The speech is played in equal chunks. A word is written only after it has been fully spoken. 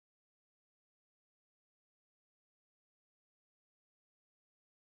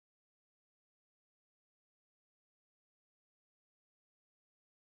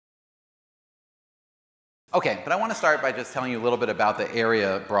Okay, but I want to start by just telling you a little bit about the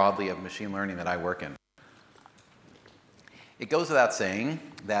area broadly of machine learning that I work in. It goes without saying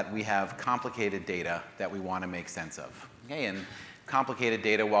that we have complicated data that we want to make sense of. Okay, and complicated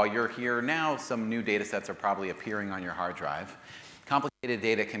data, while you're here now, some new data sets are probably appearing on your hard drive. Complicated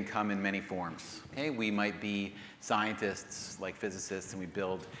data can come in many forms. Okay, we might be scientists like physicists, and we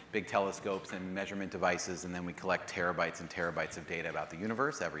build big telescopes and measurement devices, and then we collect terabytes and terabytes of data about the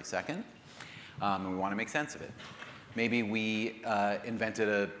universe every second. And we want to make sense of it. Maybe we invented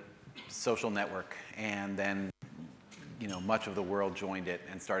a social network, and then much of the world joined it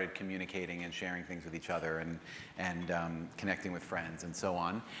and started communicating and sharing things with each other and connecting with friends and so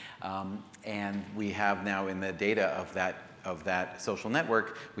on. And we have now in the data of that social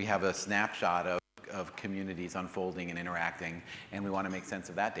network, we have a snapshot of communities unfolding and interacting, and we want to make sense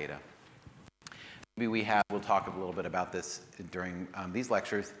of that data. Maybe we'll talk a little bit about this during these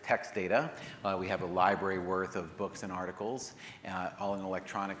lectures, text data. We have a library worth of books and articles, all in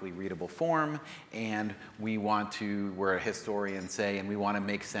electronically readable form, and we're a historian, say, and we want to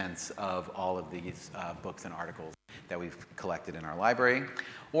make sense of all of these books and articles that we've collected in our library.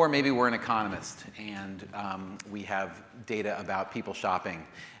 Or maybe we're an economist, and we have data about people shopping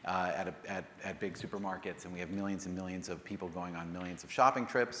at big supermarkets, and we have millions and millions of people going on millions of shopping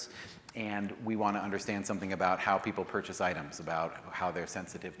trips, and we want to understand something about how people purchase items, about how they're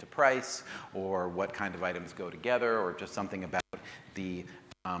sensitive to price, or what kind of items go together, or just something about the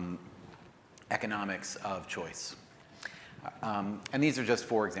economics of choice. And these are just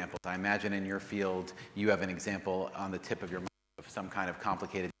 4 examples. I imagine in your field you have an example on the tip of your mind of some kind of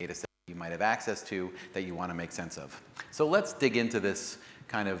complicated data set you might have access to that you want to make sense of. So let's dig into this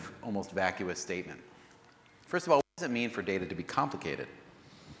kind of almost vacuous statement. First of all, what does it mean for data to be complicated?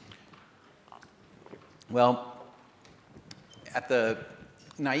 Well,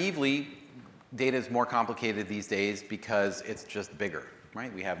 naively, data is more complicated these days because it's just bigger.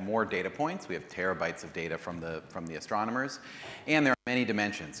 Right? We have more data points. We have terabytes of data from the astronomers. And there are many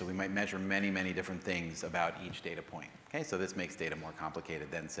dimensions, so we might measure many, many different things about each data point. Okay? So this makes data more complicated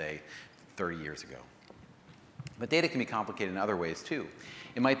than, say, 30 years ago. But data can be complicated in other ways, too.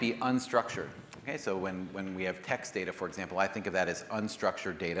 It might be unstructured. Okay? So when we have text data, for example, I think of that as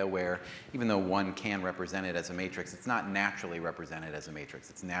unstructured data, where even though one can represent it as a matrix, it's not naturally represented as a matrix.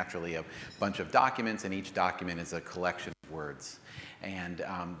 It's naturally a bunch of documents, and each document is a collection of words. And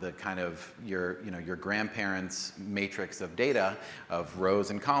the kind of your grandparents' matrix of data of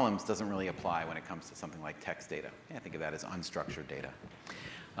rows and columns doesn't really apply when it comes to something like text data. I think of that as unstructured data.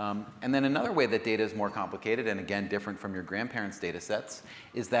 And then another way that data is more complicated, and again different from your grandparents' data sets,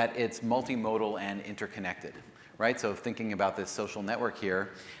 is that it's multimodal and interconnected. Right? So thinking about this social network here,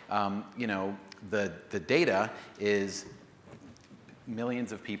 the data is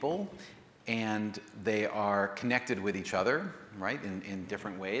millions of people, and they are connected with each other, right, in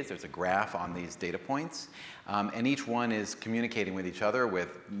different ways. There's a graph on these data points, and each one is communicating with each other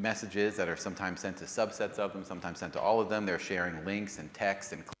with messages that are sometimes sent to subsets of them, sometimes sent to all of them. They're sharing links and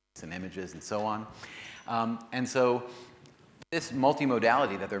text and clicks and images and so on. And so this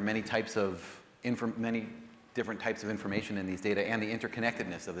multimodality, that there are many different types of information in these data, and the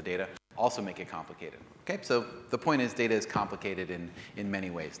interconnectedness of the data also make it complicated. Okay, so the point is data is complicated in many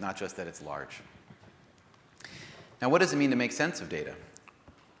ways, not just that it's large. Now, what does it mean to make sense of data?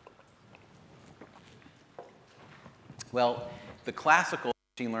 Well, the classical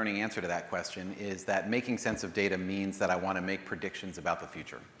machine learning answer to that question is that making sense of data means that I want to make predictions about the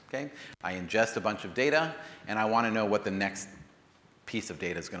future. Okay? I ingest a bunch of data, and I want to know what the next piece of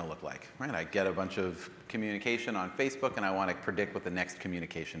data is going to look like. Right? I get a bunch of communication on Facebook, and I want to predict what the next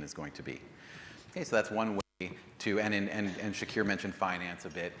communication is going to be. Okay, so that's one way to, and Shakir mentioned finance a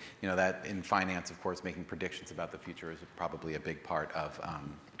bit. That in finance, of course, making predictions about the future is probably a big part of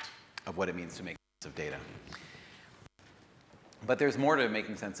what it means to make sense of data. But there's more to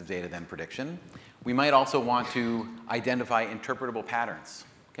making sense of data than prediction. We might also want to identify interpretable patterns.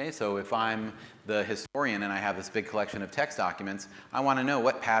 Okay, so if I'm the historian and I have this big collection of text documents, I want to know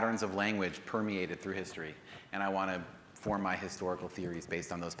what patterns of language permeated through history. And I want to form my historical theories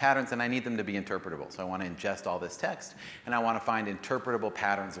based on those patterns, and I need them to be interpretable. So I want to ingest all this text, and I want to find interpretable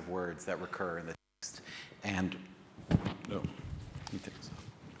patterns of words that recur in the text. And,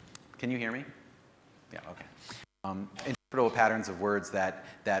 can you hear me? Yeah, okay. Interpretable patterns of words that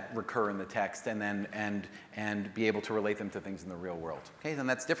recur in the text, and be able to relate them to things in the real world. Okay, and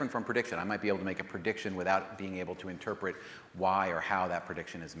that's different from prediction. I might be able to make a prediction without being able to interpret why or how that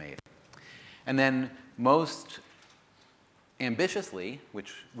prediction is made. And then most ambitiously,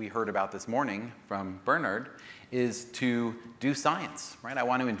 which we heard about this morning from Bernard, is to do science, right? I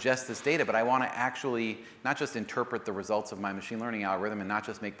want to ingest this data, but I want to actually not just interpret the results of my machine learning algorithm and not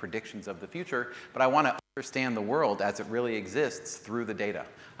just make predictions of the future, but I want to understand the world as it really exists through the data.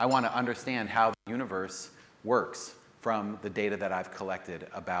 I want to understand how the universe works from the data that I've collected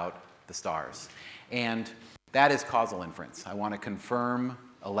about the stars. And that is causal inference. I want to confirm,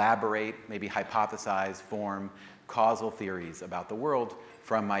 elaborate, maybe hypothesize, form causal theories about the world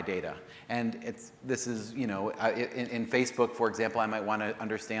from my data. And this is, you know, in Facebook, for example, I might want to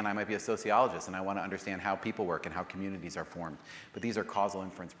understand, I might be a sociologist, and I want to understand how people work and how communities are formed. But these are causal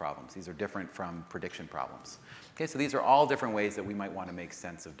inference problems. These are different from prediction problems. Okay, so these are all different ways that we might want to make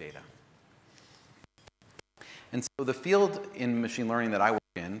sense of data. And so the field in machine learning that I work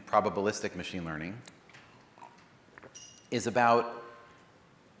in, probabilistic machine learning, is about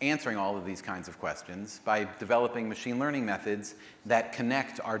answering all of these kinds of questions by developing machine learning methods that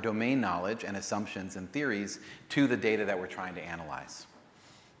connect our domain knowledge and assumptions and theories to the data that we're trying to analyze.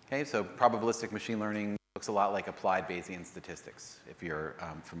 Okay, so probabilistic machine learning looks a lot like applied Bayesian statistics, if you're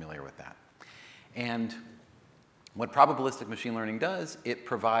familiar with that. And what probabilistic machine learning does, it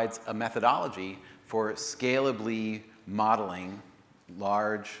provides a methodology for scalably modeling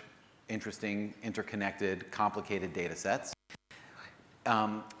large, interesting, interconnected, complicated data sets.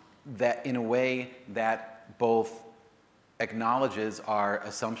 That in a way that both acknowledges our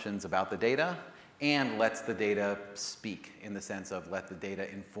assumptions about the data and lets the data speak in the sense of let the data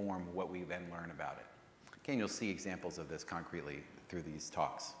inform what we then learn about it. Okay, and you'll see examples of this concretely through these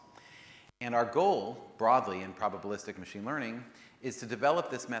talks. And our goal, broadly in probabilistic machine learning, is to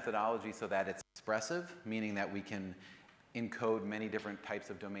develop this methodology so that it's expressive, meaning that we can encode many different types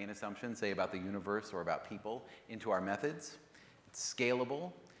of domain assumptions, say about the universe or about people, into our methods. It's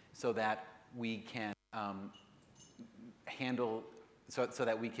scalable so that we can so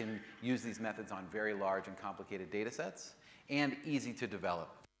that we can use these methods on very large and complicated data sets, and easy to develop,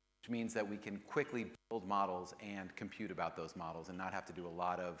 which means that we can quickly build models and compute about those models and not have to do a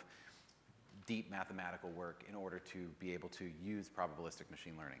lot of deep mathematical work in order to be able to use probabilistic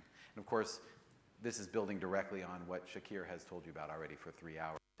machine learning. And of course, this is building directly on what Shakir has told you about already for 3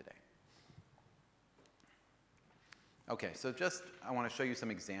 hours today. Okay, so I want to show you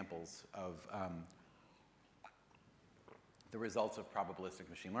some examples of the results of probabilistic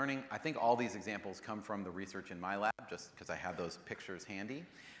machine learning. I think all these examples come from the research in my lab, just because I have those pictures handy.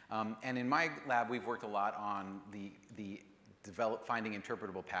 And in my lab, we've worked a lot on the finding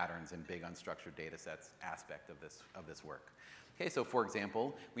interpretable patterns in big unstructured data sets aspect of this work. Okay, so for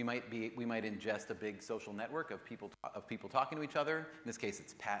example, we might ingest a big social network of people talking to each other. In this case,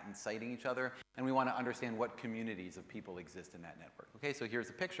 it's patents citing each other, and we want to understand what communities of people exist in that network. Okay, so here's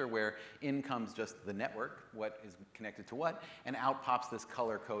a picture where in comes just the network, what is connected to what, and out pops this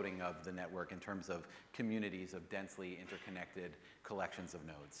color coding of the network in terms of communities of densely interconnected collections of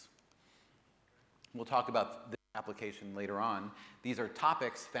nodes. We'll talk about this application later on. These are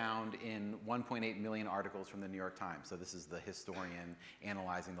topics found in 1.8 million articles from the New York Times. So this is the historian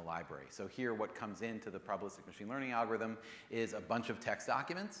analyzing the library. So here what comes into the probabilistic machine learning algorithm is a bunch of text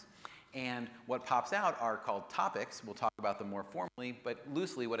documents. And what pops out are called topics. We'll talk about them more formally, but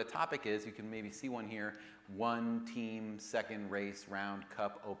loosely what a topic is, you can maybe see one here, one team, second race, round,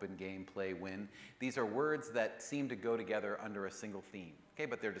 cup, open, game, play, win. These are words that seem to go together under a single theme, okay,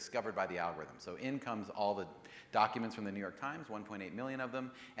 but they're discovered by the algorithm. So in comes all the documents from the New York Times, 1.8 million of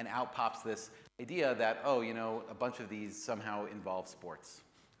them, and out pops this idea that, oh, you know, a bunch of these somehow involve sports.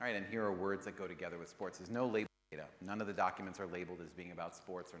 All right, and here are words that go together with sports. There's no label data. None of the documents are labeled as being about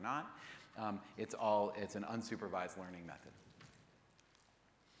sports or not. It's an unsupervised learning method.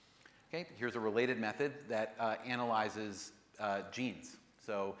 Okay, here's a related method that analyzes genes.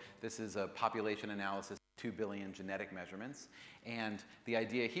 So this is a population analysis of 2 billion genetic measurements. And the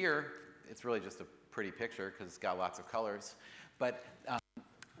idea here, it's really just a pretty picture because it's got lots of colors. But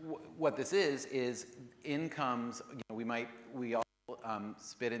what this is in comes, you know, we all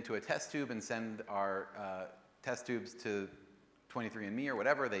spit into a test tube and send our test tubes to 23andMe or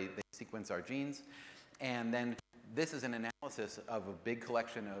whatever. They sequence our genes. And then this is an analysis of a big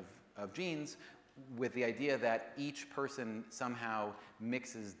collection of genes with the idea that each person somehow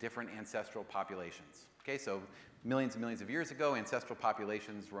mixes different ancestral populations. Okay, so millions and millions of years ago, ancestral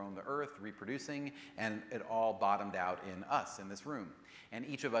populations roamed the earth, reproducing, and it all bottomed out in us, in this room. And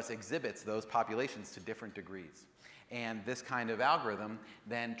each of us exhibits those populations to different degrees. And this kind of algorithm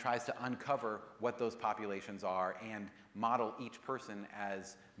then tries to uncover what those populations are and model each person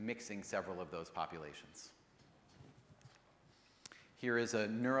as mixing several of those populations. Here is a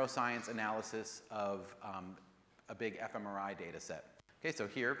neuroscience analysis of a big fMRI data set. Okay, so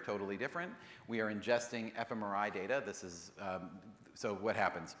here, totally different. We are ingesting fMRI data. This is, so what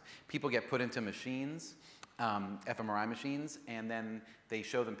happens? People get put into machines, fMRI machines, and then they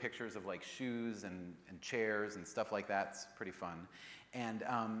show them pictures of like shoes and chairs and stuff like that. It's pretty fun. And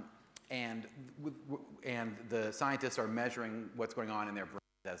the scientists are measuring what's going on in their brains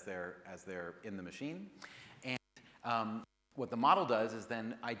as they're in the machine. And what the model does is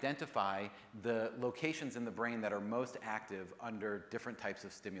then identify the locations in the brain that are most active under different types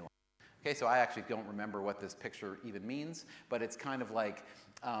of stimuli. Okay, so I actually don't remember what this picture even means, but it's kind of like,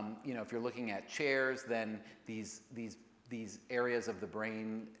 you know, if you're looking at chairs, then these areas of the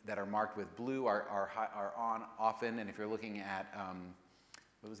brain that are marked with blue are on often, and if you're looking at,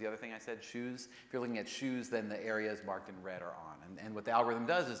 what was the other thing I said? Shoes. If you're looking at shoes, then the areas marked in red are on. And what the algorithm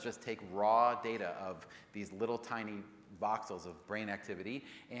does is just take raw data of these little tiny voxels of brain activity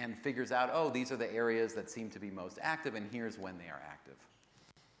and figures out, oh, these are the areas that seem to be most active, and here's when they are active.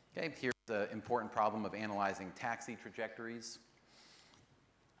 Okay, here's the important problem of analyzing taxi trajectories.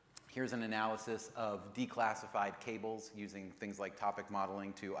 Here's an analysis of declassified cables using things like topic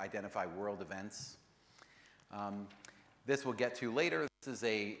modeling to identify world events. This we'll get to later. This is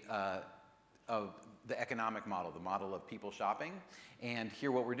the economic model, the model of people shopping. And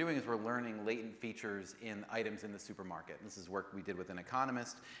here what we're doing is we're learning latent features in items in the supermarket. This is work we did with an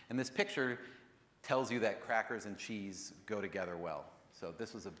economist. And this picture tells you that crackers and cheese go together well. So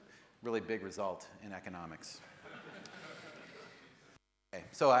this was a really big result in economics. Okay,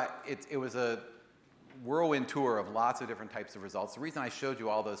 so it was a whirlwind tour of lots of different types of results. The reason I showed you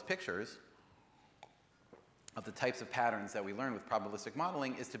all those pictures of the types of patterns that we learn with probabilistic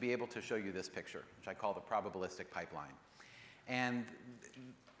modeling is to be able to show you this picture, which I call the probabilistic pipeline. And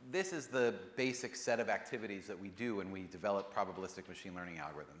this is the basic set of activities that we do when we develop probabilistic machine learning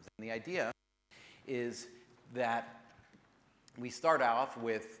algorithms. And the idea is that we start off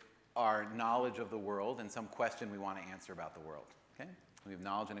with our knowledge of the world and some question we want to answer about the world. Okay? We have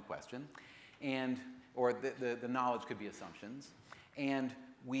knowledge and a question, or the knowledge could be assumptions, and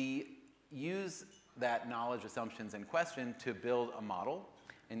we use that knowledge, assumptions, and question to build a model.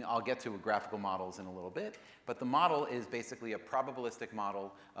 And I'll get to graphical models in a little bit. But the model is basically a probabilistic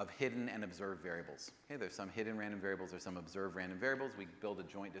model of hidden and observed variables. Okay, there's some hidden random variables, there's some observed random variables. We build a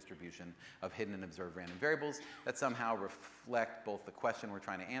joint distribution of hidden and observed random variables that somehow reflect both the question we're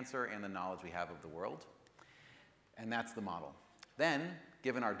trying to answer and the knowledge we have of the world. And that's the model. Then,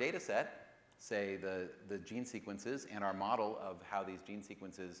 given our data set, say the gene sequences and our model of how these gene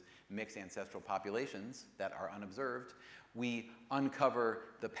sequences mix ancestral populations that are unobserved, we uncover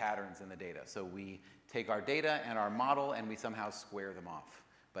the patterns in the data. So we take our data and our model and we somehow square them off.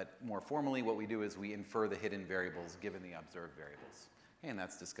 But more formally, what we do is we infer the hidden variables given the observed variables. And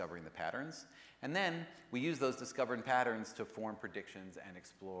that's discovering the patterns. And then we use those discovered patterns to form predictions and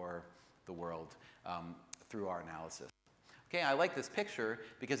explore the world through our analysis. Okay, I like this picture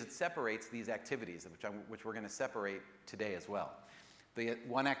because it separates these activities, which we're going to separate today as well. The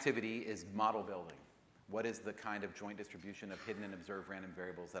one activity is model building. What is the kind of joint distribution of hidden and observed random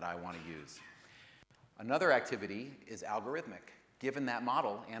variables that I want to use? Another activity is algorithmic. Given that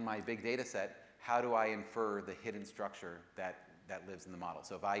model and my big data set, how do I infer the hidden structure that lives in the model?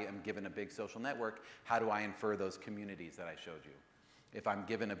 So if I am given a big social network, how do I infer those communities that I showed you? If I'm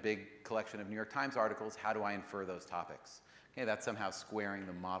given a big collection of New York Times articles, how do I infer those topics? Okay, that's somehow squaring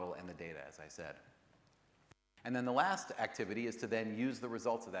the model and the data, as I said. And then the last activity is to then use the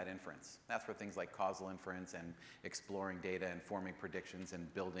results of that inference. That's where things like causal inference and exploring data and forming predictions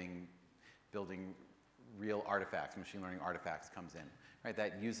and building real artifacts, machine learning artifacts comes in. Right?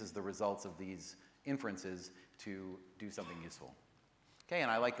 That uses the results of these inferences to do something useful. Okay,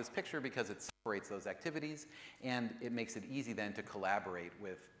 and I like this picture because it separates those activities and it makes it easy then to collaborate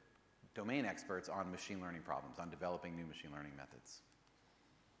with domain experts on machine learning problems, on developing new machine learning methods.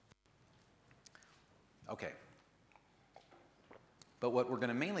 Okay. But what we're going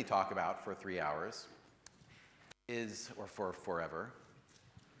to mainly talk about for 3 hours is, or for forever,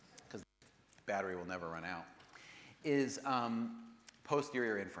 because the battery will never run out, is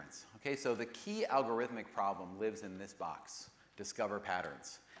posterior inference. Okay, so the key algorithmic problem lives in this box, discover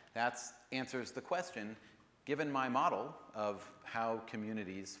patterns. That answers the question, given my model of how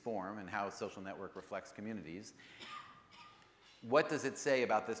communities form and how a social network reflects communities, what does it say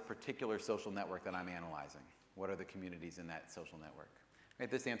about this particular social network that I'm analyzing? What are the communities in that social network?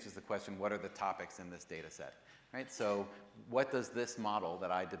 Right, this answers the question, what are the topics in this data set? Right, so what does this model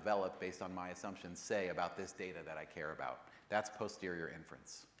that I develop based on my assumptions say about this data that I care about? That's posterior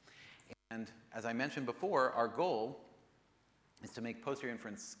inference. And as I mentioned before, our goal is to make posterior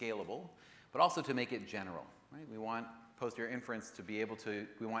inference scalable, but also to make it general. Right? We want posterior inference to be able to,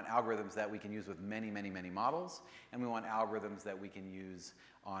 we want algorithms that we can use with many, many, many models, and we want algorithms that we can use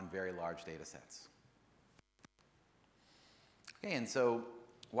on very large data sets. Okay, and so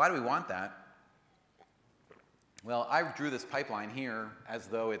why do we want that? Well, I drew this pipeline here as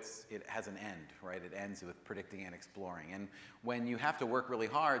though it has an end, right? It ends with predicting and exploring. And when you have to work really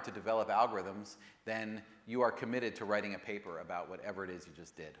hard to develop algorithms, then you are committed to writing a paper about whatever it is you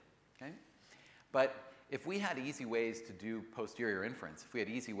just did, okay? But if we had easy ways to do posterior inference, if we had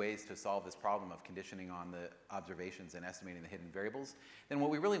easy ways to solve this problem of conditioning on the observations and estimating the hidden variables, then what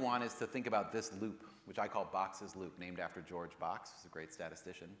we really want is to think about this loop, which I call Box's loop, named after George Box, who's a great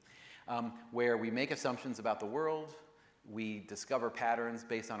statistician, where we make assumptions about the world, we discover patterns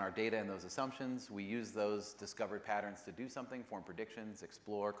based on our data and those assumptions, we use those discovered patterns to do something, form predictions,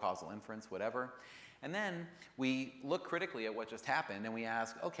 explore, causal inference, whatever. And then we look critically at what just happened and we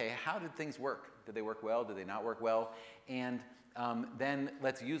ask, okay, how did things work? Did they work well? Did they not work well? And then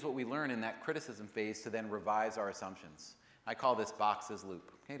let's use what we learn in that criticism phase to then revise our assumptions. I call this Box's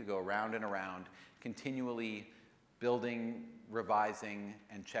loop, okay, to go around and around, continually building, revising,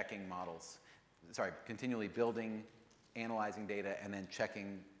 and checking models. Sorry, continually building, analyzing data, and then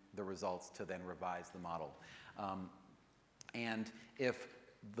checking the results to then revise the model. And if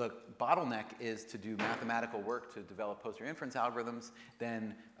the bottleneck is to do mathematical work to develop posterior inference algorithms,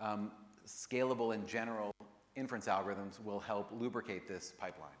 then scalable and general inference algorithms will help lubricate this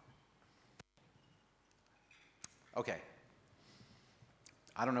pipeline. Okay.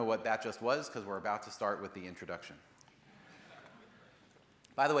 I don't know what that just was because we're about to start with the introduction.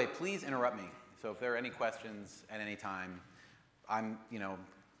 By the way, please interrupt me. So if there are any questions at any time, I'm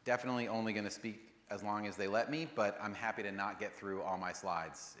definitely only going to speak as long as they let me, but I'm happy to not get through all my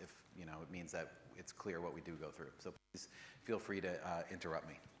slides if it means that it's clear what we do go through. So please feel free to interrupt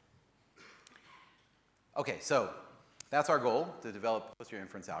me. Okay, so that's our goal, to develop posterior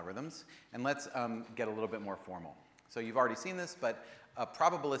inference algorithms. And let's get a little bit more formal. So you've already seen this, but a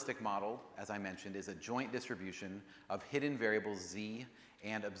probabilistic model, as I mentioned, is a joint distribution of hidden variables z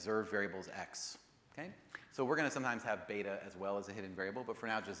and observed variables x. Okay? So we're going to sometimes have beta as well as a hidden variable, but for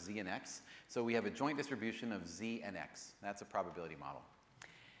now just z and x. So we have a joint distribution of z and x. That's a probability model.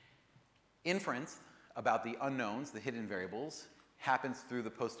 Inference about the unknowns, the hidden variables, happens through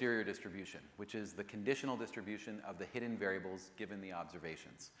the posterior distribution, which is the conditional distribution of the hidden variables given the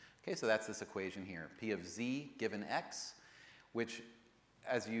observations. Okay, so that's this equation here, P of z given x, which,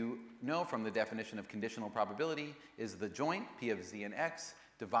 as you know from the definition of conditional probability, is the joint, P of z and x,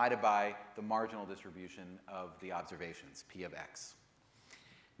 divided by the marginal distribution of the observations, P of x.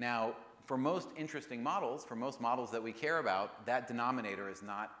 Now, for most interesting models, for most models that we care about, that denominator is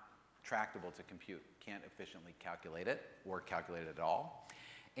not tractable to compute. Can't efficiently calculate it or calculate it at all.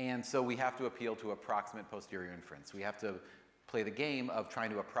 And so we have to appeal to approximate posterior inference. We have to play the game of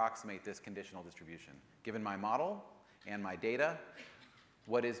trying to approximate this conditional distribution. Given my model and my data,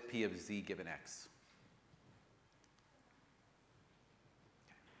 what is P of z given x?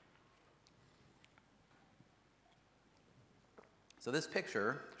 So this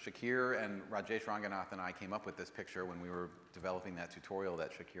picture, Shakir and Rajesh Ranganath and I came up with this picture when we were developing that tutorial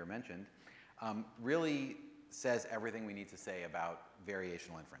that Shakir mentioned, really says everything we need to say about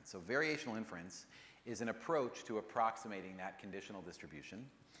variational inference. So variational inference is an approach to approximating that conditional distribution.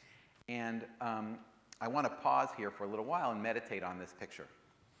 And I want to pause here for a little while and meditate on this picture.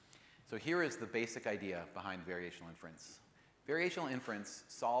 So here is the basic idea behind variational inference. Variational inference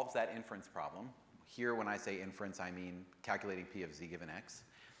solves that inference problem. Here, when I say inference, I mean calculating P of z given x,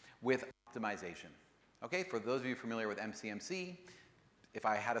 with optimization. Okay, for those of you familiar with MCMC, if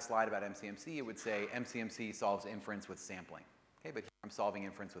I had a slide about MCMC, it would say MCMC solves inference with sampling. Okay, but here I'm solving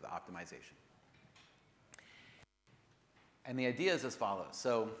inference with optimization. And the idea is as follows.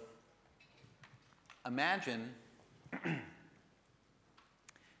 So imagine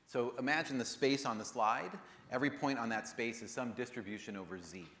the space on the slide. Every point on that space is some distribution over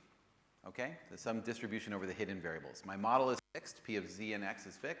z. Okay? There's some distribution over the hidden variables. My model is fixed. P of z and x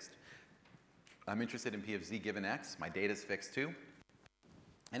is fixed. I'm interested in P of z given x. My data is fixed too.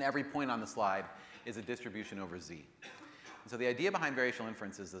 And every point on the slide is a distribution over z. And so the idea behind variational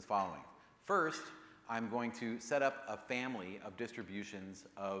inference is the following. First, I'm going to set up a family of distributions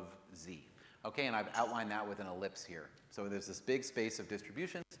of z. Okay, and I've outlined that with an ellipse here. So there's this big space of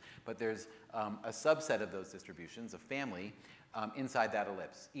distributions, but there's a subset of those distributions, a family, inside that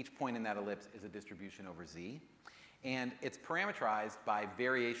ellipse. Each point in that ellipse is a distribution over z. And it's parameterized by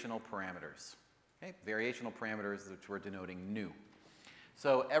variational parameters. Okay, variational parameters which we're denoting nu.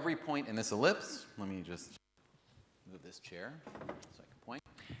 So every point in this ellipse, let me just move this chair so I can point.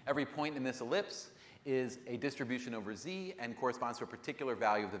 Every point in this ellipse is a distribution over z and corresponds to a particular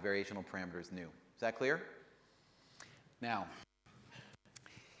value of the variational parameters nu. Is that clear? Now,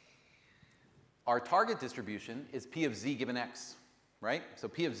 our target distribution is P of z given x, right? So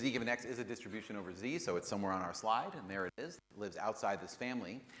P of z given x is a distribution over z, so it's somewhere on our slide, and there it is. It lives outside this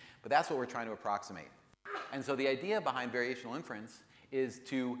family. But that's what we're trying to approximate. And so the idea behind variational inference is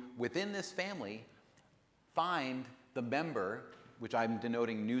to, within this family, find the member, which I'm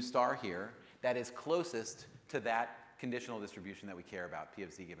denoting nu star here, that is closest to that conditional distribution that we care about, P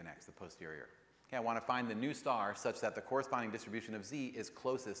of z given x, the posterior. Okay, I want to find the nu star such that the corresponding distribution of z is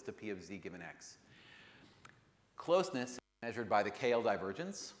closest to P of z given x. Closeness is measured by the KL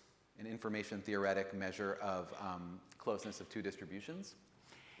divergence, an information theoretic measure of closeness of two distributions.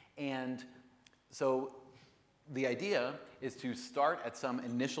 And so the idea is to start at some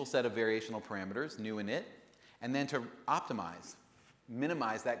initial set of variational parameters, nu and it, and then to optimize,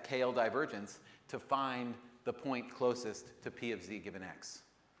 minimize that KL divergence to find the point closest to P of z given x.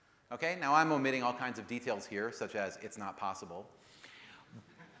 Okay, now I'm omitting all kinds of details here, such as it's not possible.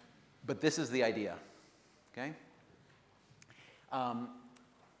 But this is the idea. Okay?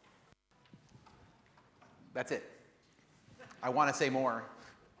 That's it. I want to say more,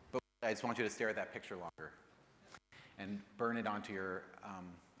 but I just want you to stare at that picture longer and burn it onto your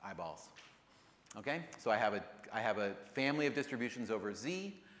eyeballs. Okay? So I have a family of distributions over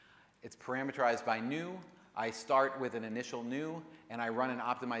z. It's parameterized by nu. I start with an initial nu, and I run an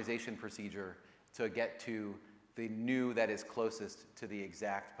optimization procedure to get to the nu that is closest to the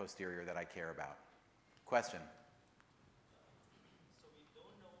exact posterior that I care about. Question? So we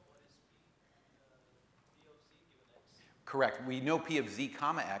don't know what is P of z given x? Correct. We know P of z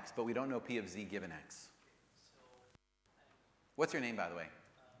comma x, but we don't know P of z given x. So, what's your name, by the way?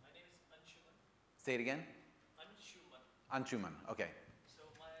 my name is Anshuman. Say it again. Anshuman. Anshuman. Okay. So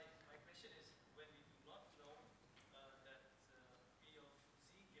my question is, when we do not know that P of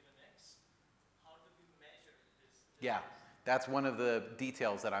z given x, how do we measure this? Yeah, that's one of the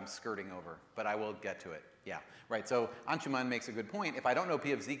details that I'm skirting over, but I will get to it. Yeah, right. So Anshuman makes a good point. If I don't know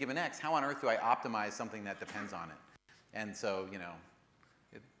P of z given x, how on earth do I optimize something that depends on it? And so, you know,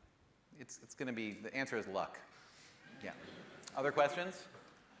 it's going to be, the answer is luck. Yeah. Other questions?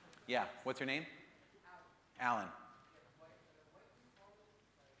 Yeah. What's your name? Alan.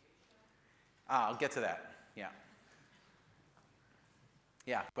 I'll get to that. Yeah.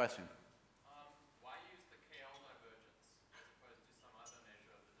 Yeah, question. Why use the KL divergence as opposed to some other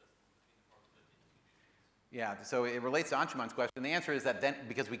measure of the distance between the probability distributions? Yeah, so it relates to Anshuman's question. The answer is that then,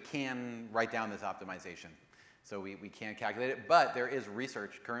 because we can write down this optimization. So we can calculate it, but there is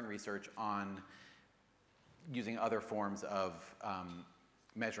research, current research on using other forms of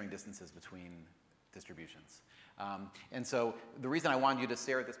measuring distances between distributions. And so the reason I wanted you to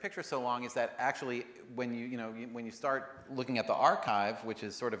stare at this picture so long is that actually when you start looking at the archive, which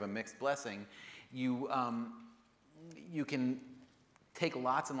is sort of a mixed blessing, you can take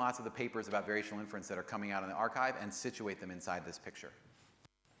lots and lots of the papers about variational inference that are coming out in the archive and situate them inside this picture.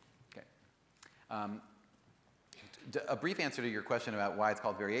 Okay. A brief answer to your question about why it's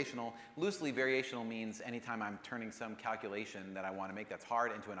called variational. Loosely, variational means anytime I'm turning some calculation that I want to make that's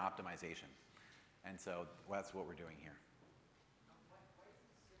hard into an optimization. And so that's what we're doing here. Why is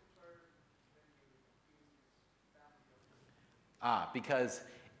it simpler when you use this family of Because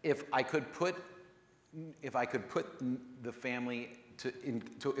if I could put the family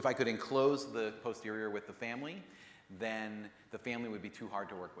if I could enclose the posterior with the family, then the family would be too hard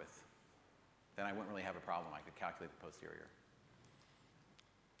to work with. Then I wouldn't really have a problem. I could calculate the posterior.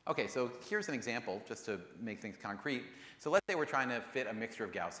 Okay, so here's an example just to make things concrete. So let's say we're trying to fit a mixture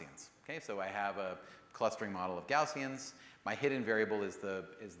of Gaussians. Okay, so I have a clustering model of Gaussians. My hidden variable is the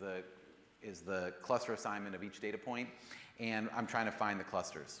cluster assignment of each data point, and I'm trying to find the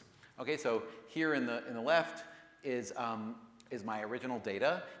clusters. Okay, so here in the left is my original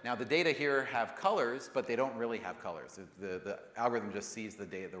data. Now the data here have colors, but they don't really have colors. The algorithm just sees the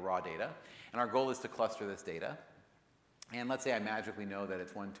raw data, and our goal is to cluster this data. And let's say I magically know that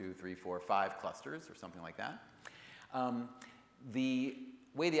it's 1, 2, 3, 4, 5 clusters or something like that. The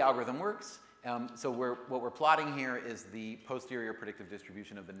way the algorithm works, so what we're plotting here is the posterior predictive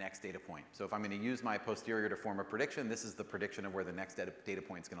distribution of the next data point. So if I'm going to use my posterior to form a prediction, this is the prediction of where the next data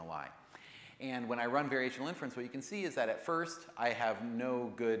point is going to lie. And when I run variational inference, what you can see is that at first I have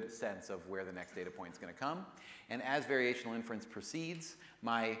no good sense of where the next data point is going to come. And as variational inference proceeds,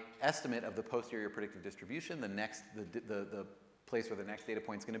 my estimate of the posterior predictive distribution, the place where the next data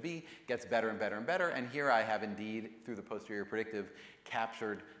point is going to be gets better and better and better. And here I have indeed, through the posterior predictive,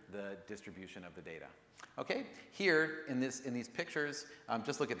 captured the distribution of the data. Okay, here in these pictures,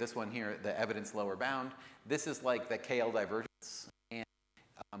 just look at this one here, the evidence lower bound. This is like the KL divergence, and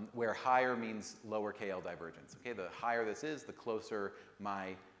where higher means lower KL divergence. Okay, the higher this is, the closer my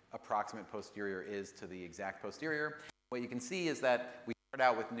approximate posterior is to the exact posterior. What you can see is that we start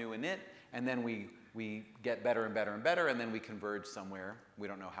out with nu init, and then we get better and better and better, and then we converge somewhere. We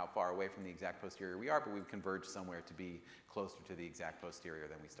don't know how far away from the exact posterior we are, but we've converged somewhere to be closer to the exact posterior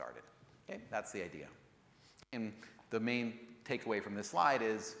than we started. Okay, that's the idea. And the main takeaway from this slide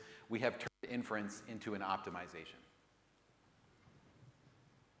is we have turned inference into an optimization.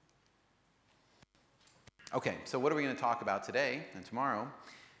 Okay, so what are we going to talk about today and tomorrow?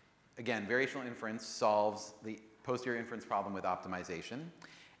 Again, variational inference solves the posterior inference problem with optimization.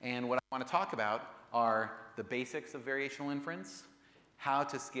 And what I want to talk about are the basics of variational inference, how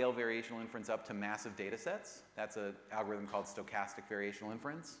to scale variational inference up to massive data sets. That's an algorithm called stochastic variational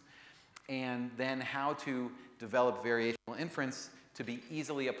inference. And then how to develop variational inference to be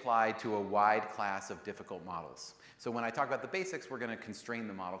easily applied to a wide class of difficult models. So when I talk about the basics, we're going to constrain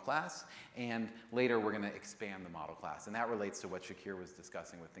the model class, and later we're going to expand the model class. And that relates to what Shakir was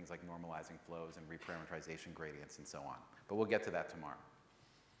discussing with things like normalizing flows and reparameterization gradients and so on. But we'll get to that tomorrow.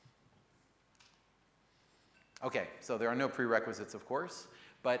 Okay, so there are no prerequisites, of course,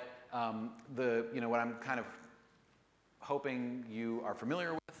 but what I'm kind of hoping you are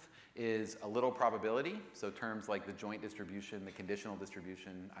familiar with is a little probability. So terms like the joint distribution, the conditional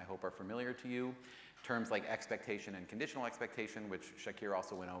distribution, I hope are familiar to you. Terms like expectation and conditional expectation, which Shakir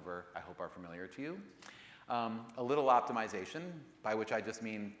also went over, I hope are familiar to you. A little optimization, by which I just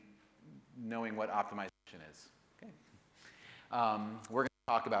mean knowing what optimization is. Okay. We're going to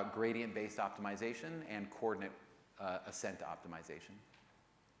talk about gradient-based optimization and coordinate ascent optimization.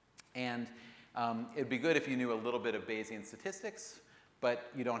 And it'd be good if you knew a little bit of Bayesian statistics,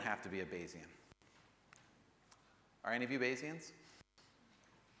 but you don't have to be a Bayesian. Are any of you Bayesians?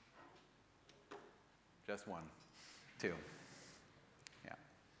 Just one, two. Yeah.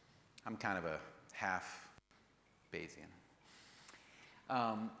 I'm kind of a half Bayesian.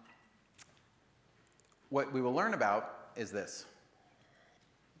 What we will learn about is this.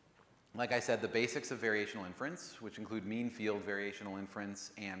 Like I said, the basics of variational inference, which include mean field variational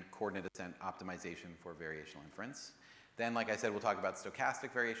inference and coordinate ascent optimization for variational inference. Then, like I said, we'll talk about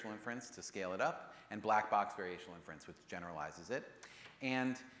stochastic variational inference to scale it up, and black box variational inference, which generalizes it.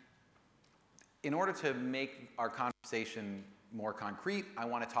 And in order to make our conversation more concrete, I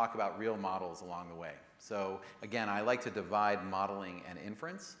want to talk about real models along the way. So again, I like to divide modeling and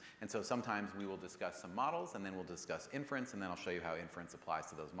inference. And so sometimes we will discuss some models, and then we'll discuss inference, and then I'll show you how inference applies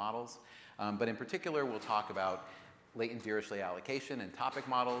to those models. But in particular, we'll talk about latent Dirichlet allocation and topic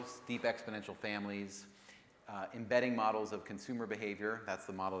models, deep exponential families, embedding models of consumer behavior. That's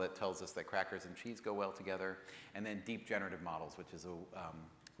the model that tells us that crackers and cheese go well together. And then deep generative models, which is a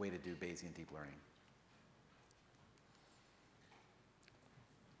way to do Bayesian deep learning.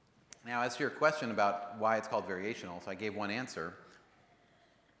 Now, as to your question about why it's called variational, so I gave one answer.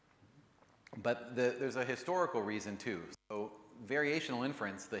 But there's a historical reason, too. So variational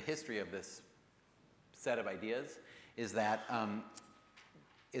inference, the history of this set of ideas, is that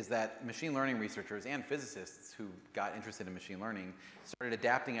machine learning researchers and physicists who got interested in machine learning started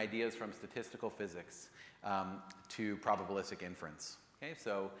adapting ideas from statistical physics to probabilistic inference. Okay,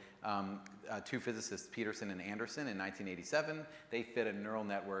 so two physicists, Peterson and Anderson, in 1987, they fit a neural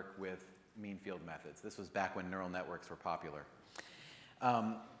network with mean field methods. This was back when neural networks were popular.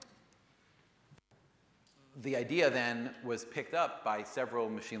 The idea then was picked up by several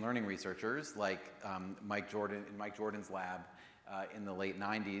machine learning researchers, like Mike Jordan in Mike Jordan's lab in the late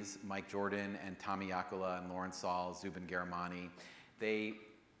 90s. Mike Jordan and Tommy Yakula and Lawrence Saul, Zubin Garamani, they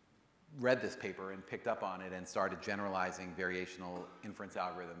read this paper and picked up on it and started generalizing variational inference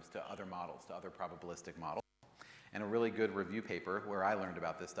algorithms to other models, to other probabilistic models. And a really good review paper where I learned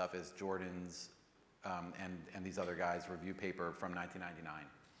about this stuff is Jordan's and these other guys' review paper from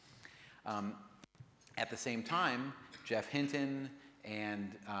 1999. At the same time, Jeff Hinton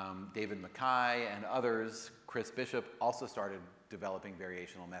and David Mackay and others, Chris Bishop, also started developing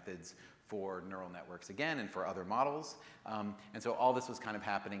variational methods for neural networks again and for other models. And so all this was kind of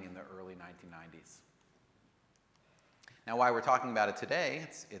happening in the early 1990s. Now, why we're talking about it today,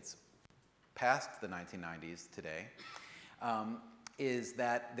 it's past the 1990s today, is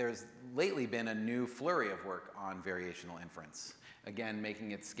that there's lately been a new flurry of work on variational inference. Again,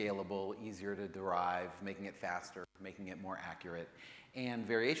 making it scalable, easier to derive, making it faster, making it more accurate. And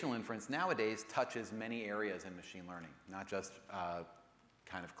variational inference nowadays touches many areas in machine learning, not just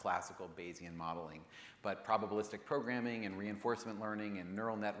kind of classical Bayesian modeling, but probabilistic programming and reinforcement learning and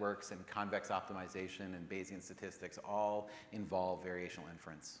neural networks and convex optimization and Bayesian statistics all involve variational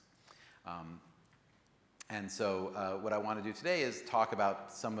inference. And so what I want to do today is talk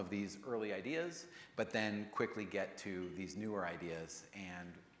about some of these early ideas, but then quickly get to these newer ideas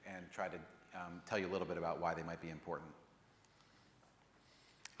and try to tell you a little bit about why they might be important.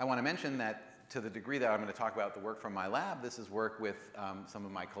 I want to mention that to the degree that I'm going to talk about the work from my lab, this is work with some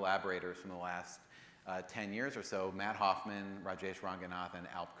of my collaborators from the last 10 years or so, Matt Hoffman, Rajesh Ranganath, and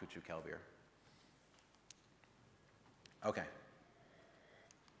Alp Kuchu-Kelbier. Okay.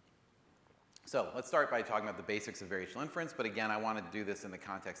 So let's start by talking about the basics of variational inference, but again, I want to do this in the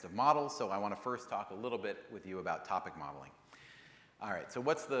context of models, so I want to first talk a little bit with you about topic modeling. All right, so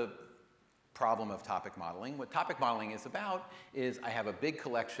what's the problem of topic modeling? What topic modeling is about is I have a big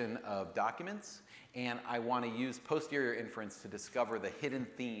collection of documents, and I want to use posterior inference to discover the hidden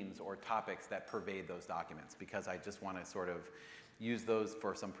themes or topics that pervade those documents, because I just want to sort of use those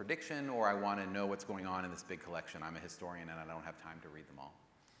for some prediction, or I want to know what's going on in this big collection. I'm a historian and I don't have time to read them all.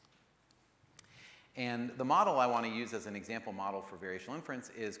 And the model I want to use as an example model for variational inference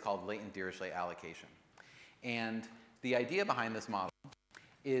is called latent Dirichlet allocation. And the idea behind this model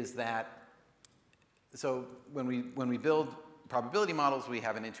is that, so when we build probability models, we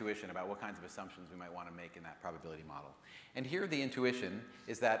have an intuition about what kinds of assumptions we might want to make in that probability model. And here the intuition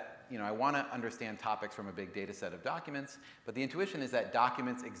is that, I want to understand topics from a big data set of documents, but the intuition is that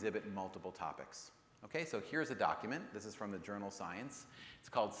documents exhibit multiple topics. Okay, so here's a document. This is from the journal Science. It's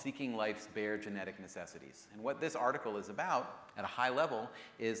called Seeking Life's Bare Genetic Necessities. And what this article is about, at a high level,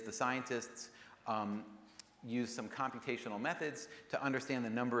 is the scientists use some computational methods to understand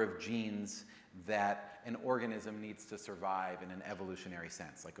the number of genes that an organism needs to survive in an evolutionary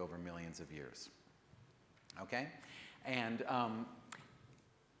sense, like over millions of years. Okay? And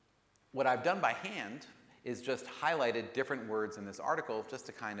what I've done by hand is just highlighted different words in this article just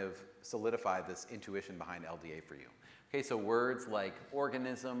to kind of solidify this intuition behind LDA for you. Okay, so words like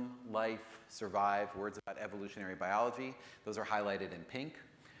organism, life, survive, words about evolutionary biology, those are highlighted in pink.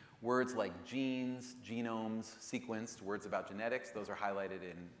 Words like genes, genomes, sequenced, words about genetics, those are highlighted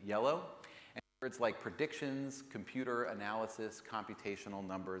in yellow. And words like predictions, computer analysis, computational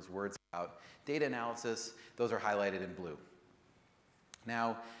numbers, words about data analysis, those are highlighted in blue.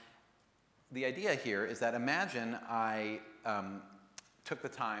 Now, the idea here is that imagine I took the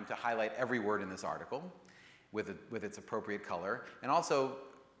time to highlight every word in this article with its appropriate color, and also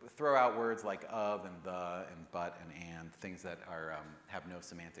throw out words like of and the and but and things that are, have no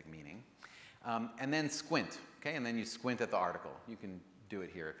semantic meaning. And then squint, okay? And then you squint at the article. You can do it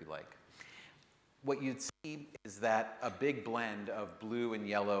here if you like. What you'd see is that a big blend of blue and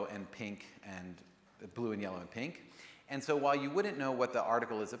yellow and pink and blue and yellow and pink. And so while you wouldn't know what the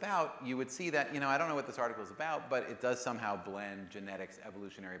article is about, you would see that, I don't know what this article is about, but it does somehow blend genetics,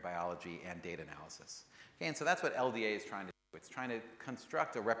 evolutionary biology, and data analysis. Okay, and so that's what LDA is trying to do. It's trying to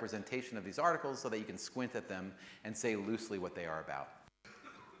construct a representation of these articles so that you can squint at them and say loosely what they are about.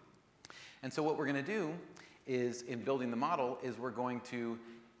 And so what we're going to do is, in building the model, is we're going to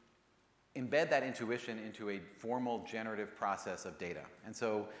embed that intuition into a formal generative process of data. And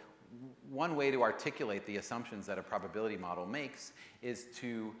so one way to articulate the assumptions that a probability model makes is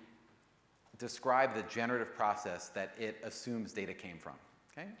to describe the generative process that it assumes data came from.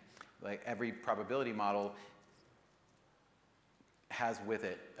 Okay? Like every probability model has with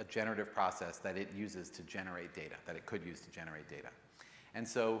it a generative process that it uses to generate data, that it could use to generate data. And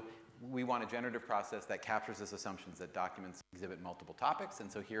so we want a generative process that captures this assumptions that documents exhibit multiple topics,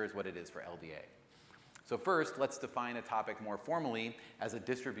 and so here is what it is for LDA. So first, let's define a topic more formally as a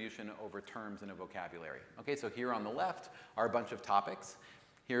distribution over terms in a vocabulary. Okay, so here on the left are a bunch of topics.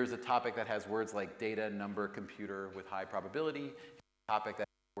 Here's a topic that has words like data, number, computer with high probability. Here's a topic that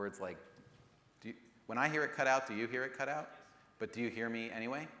has words like, when I hear it cut out, do you hear it cut out? But do you hear me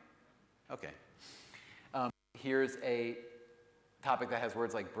anyway? Okay. Here's a topic that has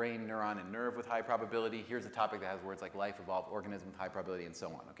words like brain, neuron, and nerve with high probability. Here's a topic that has words like life, evolved organism with high probability, and so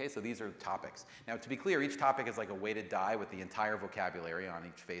on. Okay, so these are topics. Now, to be clear, each topic is like a weighted die with the entire vocabulary on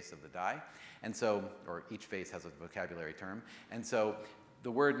each face of the die. And so, or each face has a vocabulary term. And so the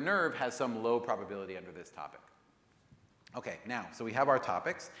word nerve has some low probability under this topic. Okay, now, so we have our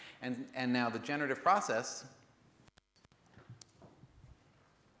topics. And now the generative process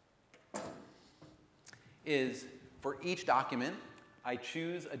is, for each document, I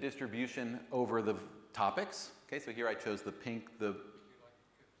choose a distribution over the topics. Okay, so here I chose the pink,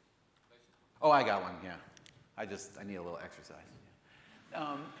 oh, I got one, yeah. I need a little exercise.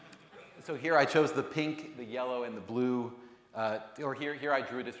 So here I chose the pink, the yellow, and the blue. Or here I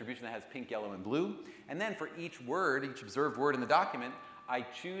drew a distribution that has pink, yellow, and blue. And then for each word, each observed word in the document, I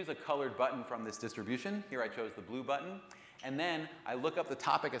choose a colored button from this distribution. Here I chose the blue button. And then I look up the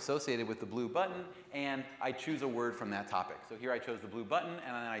topic associated with the blue button, and I choose a word from that topic. So here I chose the blue button,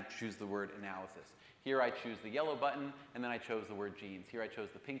 and then I choose the word analysis. Here I choose the yellow button, and then I chose the word genes. Here I chose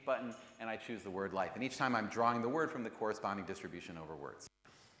the pink button, and I choose the word life. And each time I'm drawing the word from the corresponding distribution over words.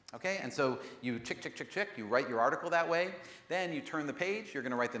 Okay, and so you check, you write your article that way. Then you turn the page, you're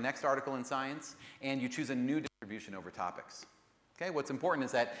going to write the next article in science, and you choose a new distribution over topics. Okay, what's important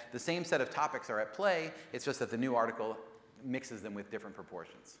is that the same set of topics are at play, it's just that the new article mixes them with different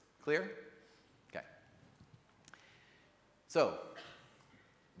proportions. Clear? Okay. So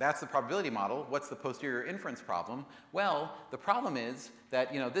that's the probability model. What's the posterior inference problem? Well, the problem is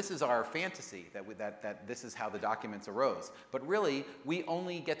that this is our fantasy, that this is how the documents arose. But really, we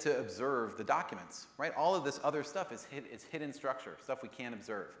only get to observe the documents, right? All of this other stuff is hidden structure, stuff we can't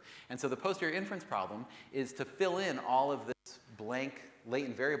observe. And so the posterior inference problem is to fill in all of this blank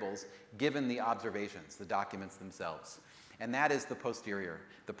latent variables given the observations, the documents themselves. And that is the posterior,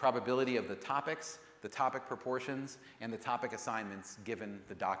 the probability of the topics, the topic proportions, and the topic assignments given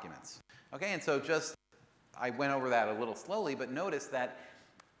the documents. Okay, and so I went over that a little slowly, but notice that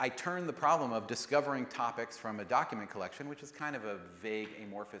I turned the problem of discovering topics from a document collection, which is kind of a vague,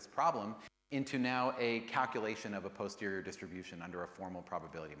 amorphous problem, into now a calculation of a posterior distribution under a formal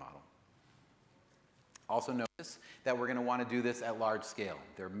probability model. Also notice that we're going to want to do this at large scale.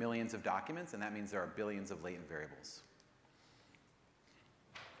 There are millions of documents, and that means there are billions of latent variables.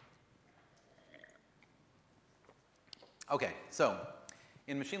 Okay, so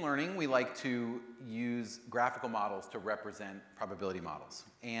in machine learning, we like to use graphical models to represent probability models.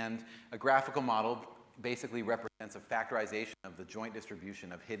 And a graphical model basically represents a factorization of the joint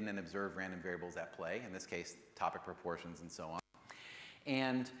distribution of hidden and observed random variables at play, in this case, topic proportions and so on.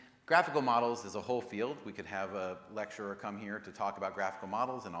 And graphical models is a whole field. We could have a lecturer come here to talk about graphical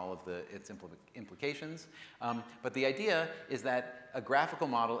models and all of its implications. But the idea is that a graphical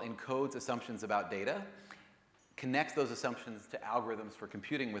model encodes assumptions about data, connects those assumptions to algorithms for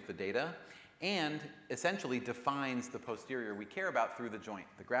computing with the data, and essentially defines the posterior we care about through the joint.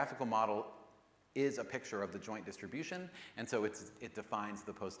 The graphical model is a picture of the joint distribution, and so it defines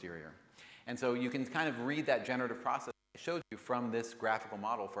the posterior. And so you can kind of read that generative process I showed you from this graphical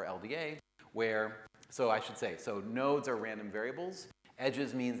model for LDA, where, so nodes are random variables.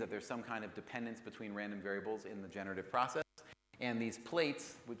 Edges means that there's some kind of dependence between random variables in the generative process. And these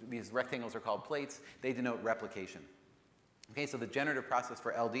plates, these rectangles are called plates, they denote replication. Okay, so the generative process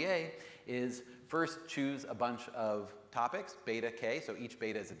for LDA is first choose a bunch of topics, beta, k, so each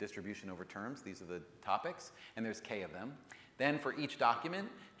beta is a distribution over terms. These are the topics, and there's k of them. Then for each document,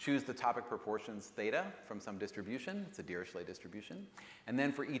 choose the topic proportions theta from some distribution. It's a Dirichlet distribution. And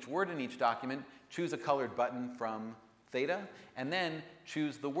then for each word in each document, choose a colored button from theta, and then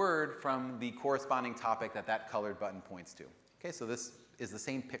choose the word from the corresponding topic that colored button points to. Okay, so this is the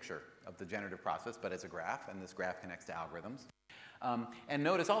same picture of the generative process, but as a graph, and this graph connects to algorithms. And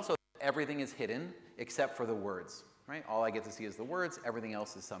notice also everything is hidden except for the words, right? All I get to see is the words, everything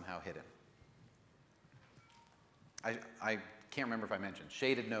else is somehow hidden. I can't remember if I mentioned,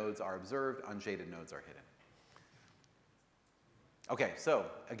 shaded nodes are observed, unshaded nodes are hidden. Okay, so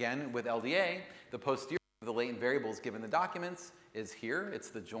again, with LDA, the posterior of the latent variables given the documents is here. It's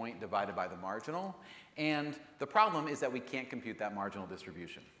the joint divided by the marginal. And the problem is that we can't compute that marginal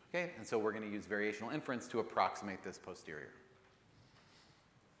distribution. Okay? And so we're going to use variational inference to approximate this posterior.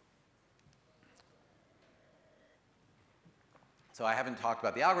 So I haven't talked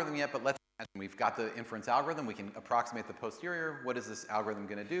about the algorithm yet, but let's imagine we've got the inference algorithm. We can approximate the posterior. What is this algorithm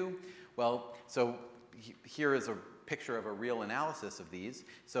going to do? Well, so here is a picture of a real analysis of these.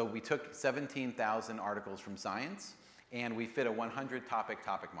 So we took 17,000 articles from Science, and we fit a 100 topic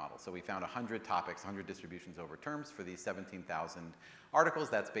model. So we found 100 topics, 100 distributions over terms for these 17,000 articles.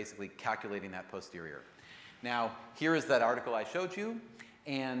 That's basically calculating that posterior. Now, here is that article I showed you,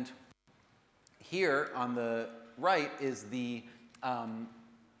 and here on the right is the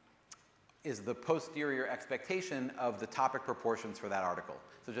posterior expectation of the topic proportions for that article.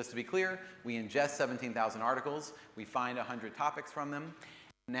 So just to be clear, we ingest 17,000 articles, we find 100 topics from them.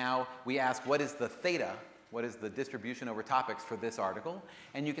 Now we ask, what is the theta? What is the distribution over topics for this article?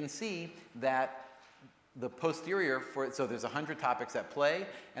 And you can see that the posterior so there's 100 topics at play,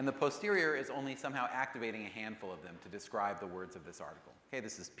 and the posterior is only somehow activating a handful of them to describe the words of this article. Okay,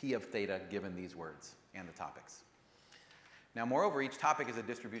 this is P of theta given these words and the topics. Now, moreover, each topic is a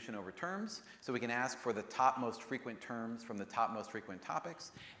distribution over terms, so we can ask for the top most frequent terms from the top most frequent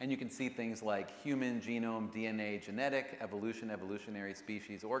topics, and you can see things like human, genome, DNA, genetic, evolution, evolutionary,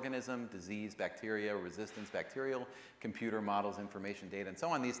 species, organism, disease, bacteria, resistance, bacterial, computer, models, information, data, and so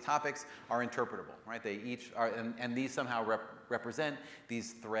on. These topics are interpretable, right? They each are, and these somehow represent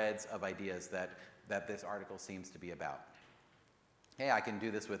these threads of ideas that this article seems to be about. Okay, I can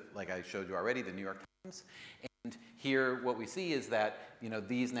do this with, like I showed you already, the New York Times. And here what we see is that,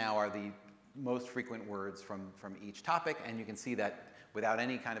 these now are the most frequent words from each topic, and you can see that without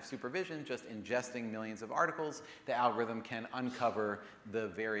any kind of supervision, just ingesting millions of articles, the algorithm can uncover the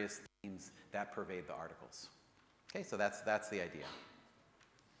various themes that pervade the articles. Okay, so that's the idea.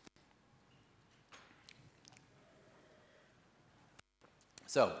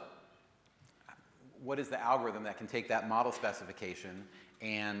 So, what is the algorithm that can take that model specification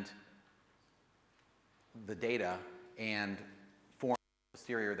and the data and form a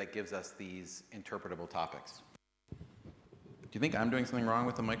posterior that gives us these interpretable topics? Do you think I'm doing something wrong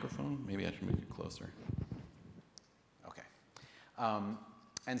with the microphone? Maybe I should move it closer. Okay.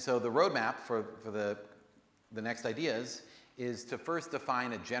 And so the roadmap for the next ideas is to first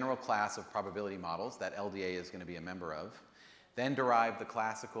define a general class of probability models that LDA is going to be a member of, then derive the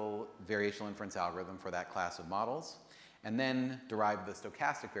classical variational inference algorithm for that class of models, and then derive the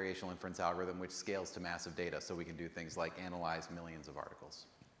stochastic variational inference algorithm, which scales to massive data, so we can do things like analyze millions of articles.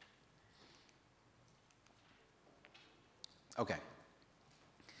 Okay.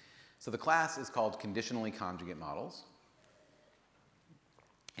 So the class is called conditionally conjugate models,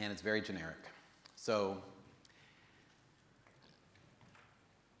 and it's very generic. So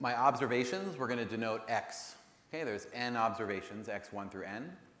my observations, we're going to denote x. Okay, there's n observations, x1 through n.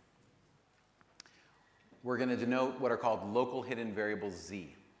 We're going to denote what are called local hidden variables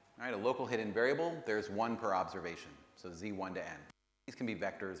z. All right, a local hidden variable, there's one per observation, so z1 to n. These can be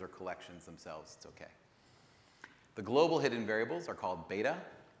vectors or collections themselves, it's okay. The global hidden variables are called beta,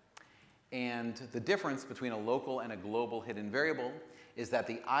 and the difference between a local and a global hidden variable is that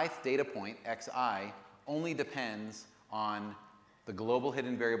the ith data point, xi, only depends on the global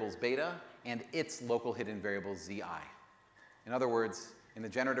hidden variables beta and its local hidden variable zi. In other words, in the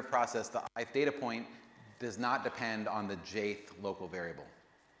generative process, the ith data point does not depend on the jth local variable.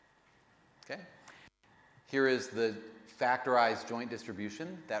 Okay? Here is the factorized joint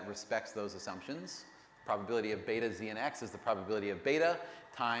distribution that respects those assumptions. Probability of beta, z, and x is the probability of beta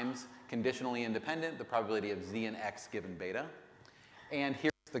times conditionally independent, the probability of z and x given beta. And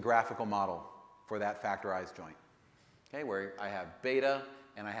here's the graphical model for that factorized joint, okay, where I have beta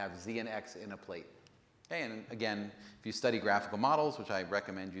and I have z and x in a plate. Okay, and again, if you study graphical models, which I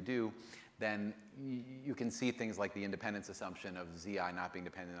recommend you do, then you can see things like the independence assumption of zi not being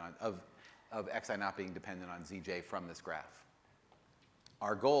dependent on, of xi not being dependent on zj from this graph.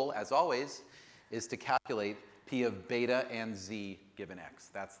 Our goal, as always, is to calculate p of beta and z given x.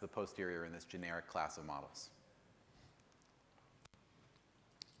 That's the posterior in this generic class of models.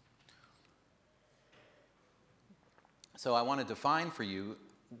 So I want to define for you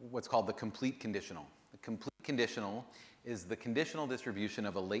what's called the complete conditional. The complete conditional is the conditional distribution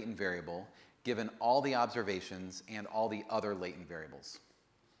of a latent variable given all the observations and all the other latent variables.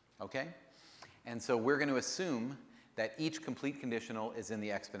 Okay? And so we're going to assume that each complete conditional is in the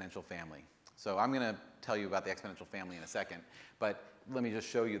exponential family. So I'm going to tell you about the exponential family in a second, but let me just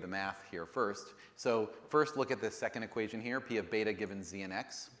show you the math here first. So first look at this second equation here, p of beta given z and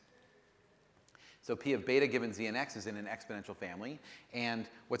x. So p of beta given z and x is in an exponential family, and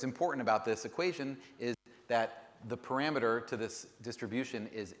what's important about this equation is that the parameter to this distribution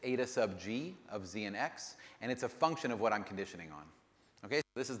is eta sub g of z and x, and it's a function of what I'm conditioning on. Okay,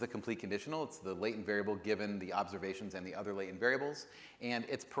 so this is the complete conditional. It's the latent variable given the observations and the other latent variables, and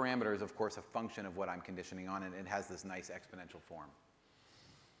its parameter is, of course, a function of what I'm conditioning on, and it has this nice exponential form.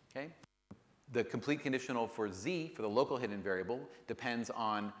 Okay? The complete conditional for z, for the local hidden variable, depends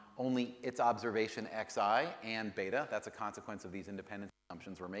on only its observation xi and beta. That's a consequence of these independence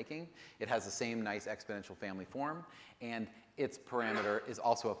assumptions we're making. It has the same nice exponential family form, and its parameter is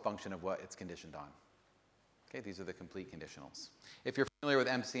also a function of what it's conditioned on. Okay, these are the complete conditionals. If you're familiar with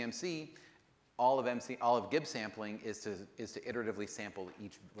MCMC, all of Gibbs sampling is to iteratively sample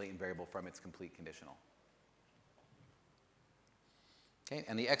each latent variable from its complete conditional. Okay,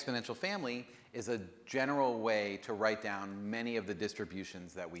 and the exponential family is a general way to write down many of the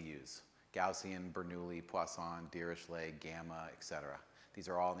distributions that we use. Gaussian, Bernoulli, Poisson, Dirichlet, gamma, etc. These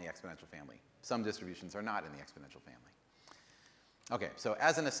are all in the exponential family. Some distributions are not in the exponential family. Okay, so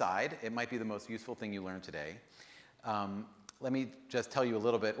as an aside, it might be the most useful thing you learned today. Let me just tell you a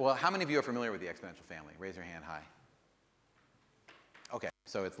little bit. Well, how many of you are familiar with the exponential family? Raise your hand high.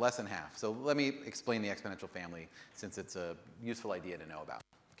 So it's less than half. So let me explain the exponential family since it's a useful idea to know about.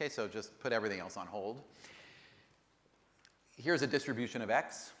 Okay, so just put everything else on hold. Here's a distribution of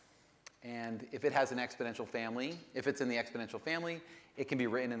x. And if it has an exponential family, if it's in the exponential family, it can be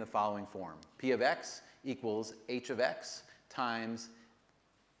written in the following form. P of x equals h of x times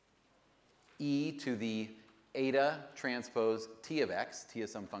e to the eta transpose t of x, t is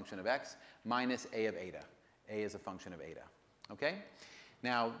some function of x, minus a of eta. A is a function of eta. Okay?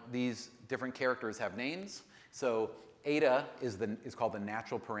 Now, these different characters have names. So eta is called the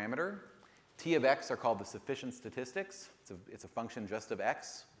natural parameter. T of x are called the sufficient statistics. It's a function just of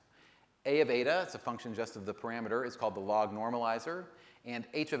x. A of eta, it's a function just of the parameter, is called the log normalizer. And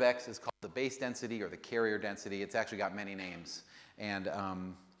h of x is called the base density or the carrier density. It's actually got many names. And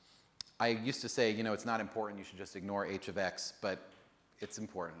I used to say, you know, it's not important, you should just ignore h of x, but it's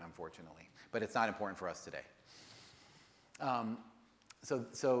important, unfortunately. But it's not important for us today.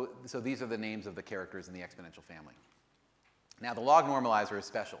 So these are the names of the characters in the exponential family. Now, the log normalizer is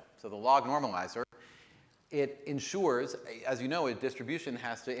special. So the log normalizer, it ensures, as you know, a distribution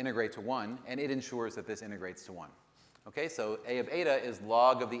has to integrate to 1, and it ensures that this integrates to 1. Okay, so a of eta is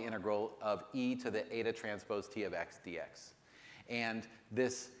log of the integral of e to the eta transpose t of x dx. And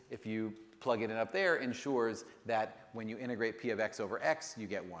this, if you plug it in up there, ensures that when you integrate p of x over x, you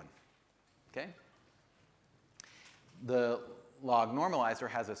get 1. Okay? The log normalizer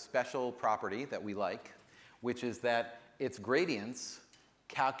has a special property that we like, which is that its gradients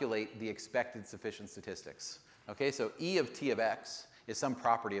calculate the expected sufficient statistics. Okay, so e of t of x is some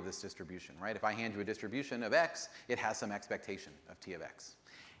property of this distribution, right? If I hand you a distribution of x, it has some expectation of t of x.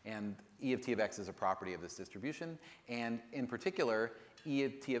 And e of t of x is a property of this distribution. And in particular, e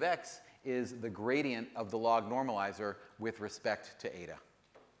of t of x is the gradient of the log normalizer with respect to eta.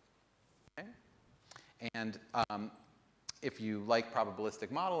 Okay? And if you like probabilistic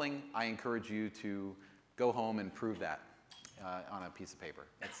modeling, I encourage you to go home and prove that on a piece of paper.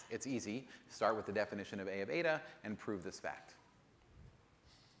 It's easy. Start with the definition of a of eta and prove this fact.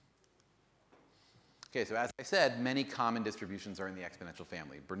 Okay, so as I said, many common distributions are in the exponential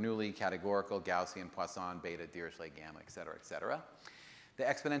family. Bernoulli, categorical, Gaussian, Poisson, beta, Dirichlet, gamma, et cetera, et cetera. The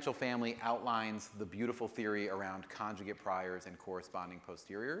exponential family outlines the beautiful theory around conjugate priors and corresponding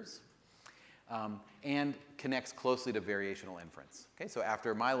posteriors, and connects closely to variational inference. Okay, so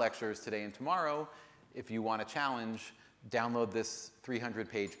after my lectures today and tomorrow, if you want a challenge, download this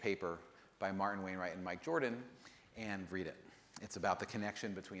 300-page paper by Martin Wainwright and Mike Jordan and read it. It's about the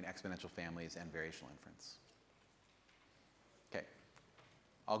connection between exponential families and variational inference. Okay,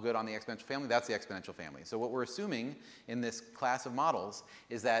 all good on the exponential family? That's the exponential family. So what we're assuming in this class of models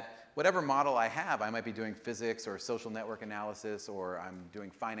is that whatever model I have, I might be doing physics or social network analysis, or I'm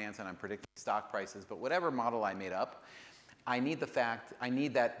doing finance and I'm predicting stock prices, but whatever model I made up, I need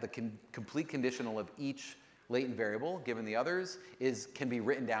that the complete conditional of each latent variable, given the others, can be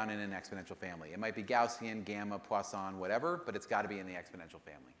written down in an exponential family. It might be Gaussian, gamma, Poisson, whatever, but it's got to be in the exponential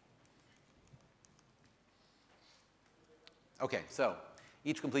family. Okay, so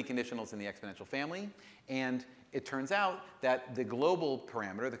each complete conditional is in the exponential family, and it turns out that the global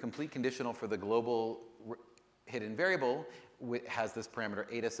parameter, the complete conditional for the global hidden variable, has this parameter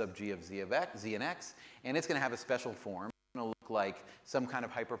eta sub g of z and x, and it's going to have a special form. It's going to look like some kind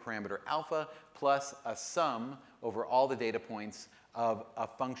of hyperparameter alpha plus a sum over all the data points of a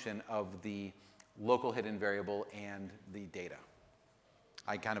function of the local hidden variable and the data.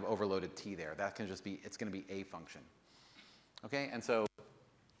 I kind of overloaded t there. That can just be, it's going to be a function. Okay, and so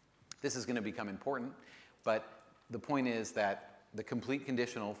this is going to become important, but the point is that the complete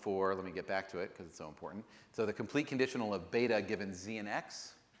conditional for, let me get back to it because it's so important. So the complete conditional of beta given z and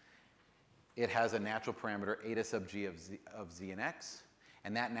x, it has a natural parameter eta sub g of z and x,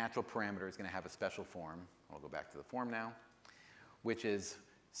 and that natural parameter is going to have a special form. I'll go back to the form now, which is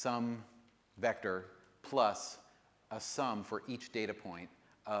some vector plus a sum for each data point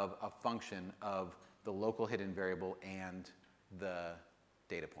of a function of the local hidden variable and the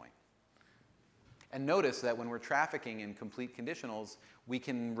data point. And notice that when we're trafficking in complete conditionals, we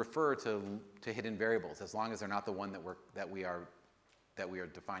can refer to hidden variables as long as they're not the one that we are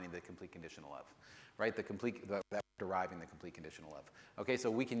defining the complete conditional of, right? That we're deriving the complete conditional of. Okay,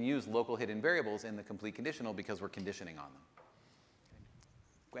 so we can use local hidden variables in the complete conditional because we're conditioning on them.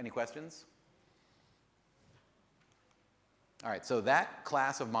 Okay. Any questions? All right, so that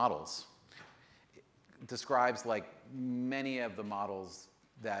class of models describes like many of the models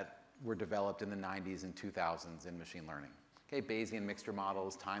that were developed in the 90s and 2000s in machine learning. Okay, Bayesian mixture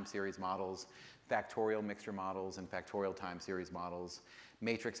models, time series models, factorial mixture models, and factorial time series models,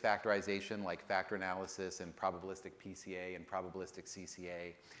 matrix factorization like factor analysis and probabilistic PCA and probabilistic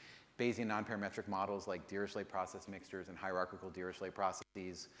CCA, Bayesian nonparametric models like Dirichlet process mixtures and hierarchical Dirichlet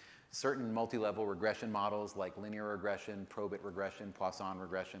processes, certain multi-level regression models like linear regression, probit regression, Poisson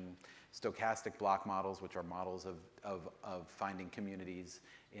regression, stochastic block models, which are models of finding communities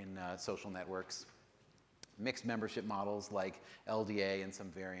in social networks, mixed membership models like LDA and some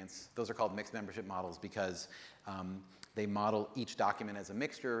variants. Those are called mixed membership models because they model each document as a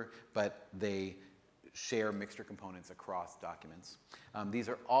mixture, but they share mixture components across documents. These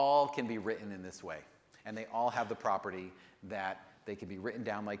are all can be written in this way, and they all have the property that they can be written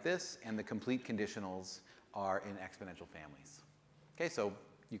down like this, and the complete conditionals are in exponential families. Okay, so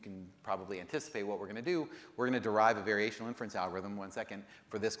you can probably anticipate what we're going to do. We're going to derive a variational inference algorithm, one second,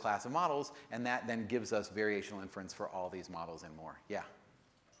 for this class of models, and that then gives us variational inference for all these models and more. Yeah? I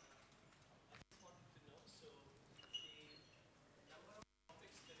just wanted to know, so the number of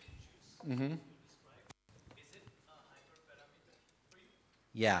topics that you choose to describe, is it a hyperparameter for you?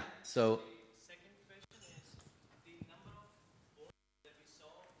 Yeah, so The second question is the number of words that we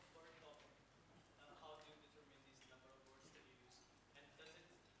saw per topic. How do you determine these number of words that you use? And does it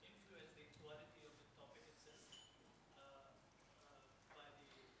influence the quality of the topic itself? By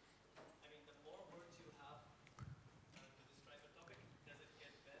the, I mean, the more words you have to describe a topic, does it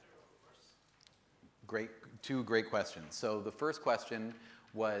get better or worse? two great questions. So the first question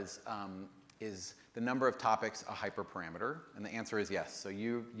was, is the number of topics a hyperparameter? And the answer is yes. So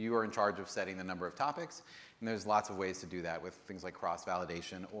you are in charge of setting the number of topics, and there's lots of ways to do that with things like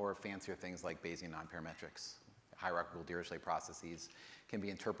cross-validation or fancier things like Bayesian nonparametrics. Hierarchical Dirichlet processes can be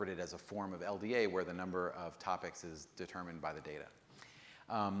interpreted as a form of LDA where the number of topics is determined by the data.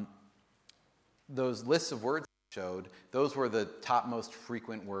 Those lists of words I showed, those were the top most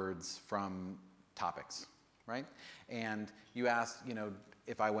frequent words from topics, right? And you asked,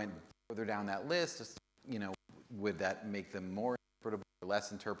 if I went further down that list, would that make them more interpretable or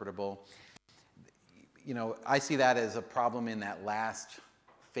less interpretable? I see that as a problem in that last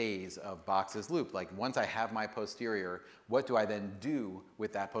phase of Box's loop. Like, once I have my posterior, what do I then do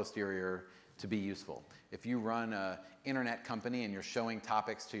with that posterior to be useful? If you run an internet company and you're showing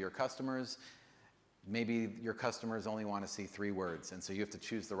topics to your customers, maybe your customers only want to see 3 words, and so you have to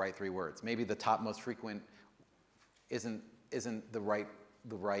choose the right 3 words. Maybe the top most frequent isn't the right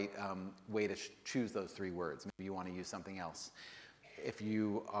way to choose those 3 words. Maybe you want to use something else. If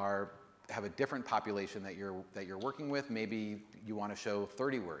you have a different population that you're working with, maybe you want to show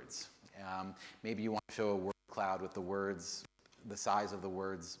 30 words. Maybe you want to show a word cloud with the words, the size of the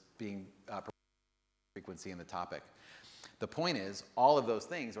words being frequency in the topic. The point is, all of those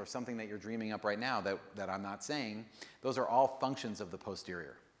things, or something that you're dreaming up right now that I'm not saying, those are all functions of the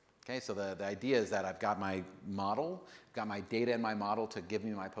posterior. Okay, so the idea is that I've got my model, I've got my data in my model to give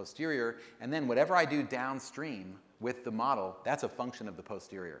me my posterior, and then whatever I do downstream with the model, that's a function of the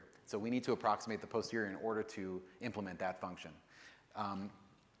posterior. So we need to approximate the posterior in order to implement that function. And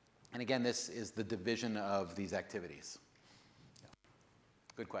again, this is the division of these activities.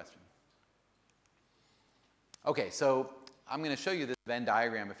 Good question. Okay, so I'm going to show you this Venn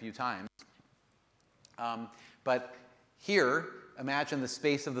diagram a few times. But here, imagine the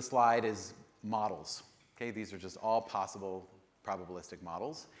space of the slide is models. Okay, these are just all possible probabilistic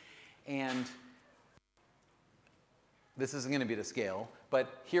models. And this isn't going to be to scale,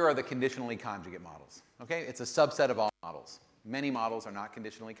 but here are the conditionally conjugate models. Okay, it's a subset of all models. Many models are not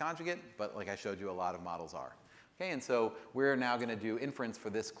conditionally conjugate, but like I showed you, a lot of models are. Okay, and so we're now going to do inference for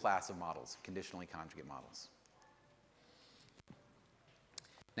this class of models, conditionally conjugate models.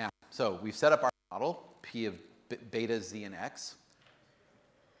 Now, so we've set up our model, P of beta, Z, and X.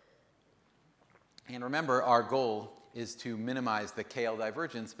 And remember, our goal is to minimize the KL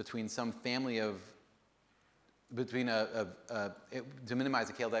divergence between some family of, to minimize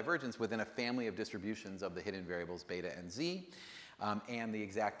the KL divergence within a family of distributions of the hidden variables beta and Z, and the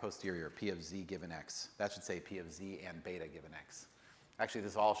exact posterior, P of Z given X. That should say P of Z and beta given X. Actually,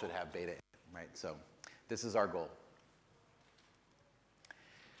 this all should have beta, right? So this is our goal.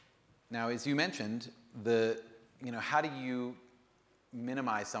 Now, as you mentioned, how do you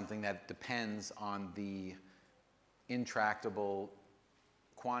minimize something that depends on the intractable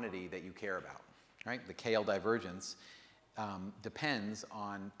quantity that you care about, right? The KL divergence depends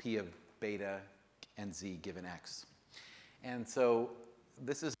on P of beta and Z given X. And so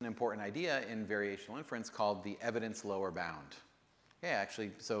this is an important idea in variational inference called the evidence lower bound. Yeah,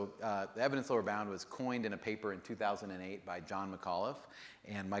 actually, so the evidence lower bound was coined in a paper in 2008 by John McAuliffe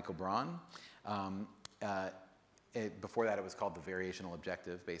and Michael Braun. Before that, it was called the variational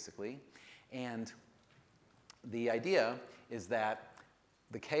objective, basically. And the idea is that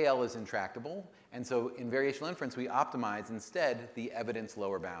the KL is intractable, and so in variational inference, we optimize instead the evidence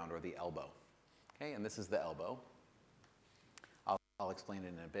lower bound, or the elbow. Okay, and this is the elbow. I'll explain it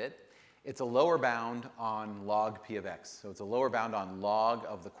in a bit. It's a lower bound on log p of x. So it's a lower bound on log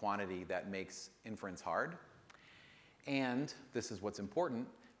of the quantity that makes inference hard. And this is what's important,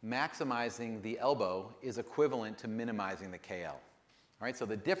 maximizing the elbow is equivalent to minimizing the KL. All right, so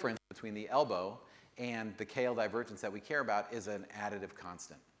the difference between the elbow and the KL divergence that we care about is an additive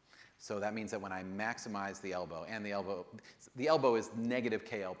constant. So that means that when I maximize the elbow, and the elbow is negative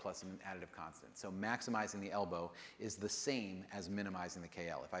KL plus an additive constant. So maximizing the elbow is the same as minimizing the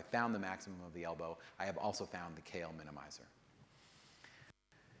KL. If I found the maximum of the elbow, I have also found the KL minimizer.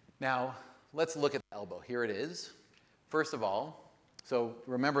 Now, let's look at the elbow. Here it is. First of all, so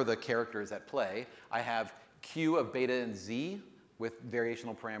remember the characters at play. I have Q of beta and Z with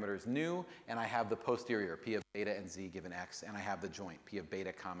variational parameters nu, and I have the posterior, P of beta and Z given x, and I have the joint, P of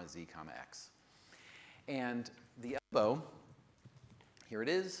beta comma Z comma x. And the elbow, here it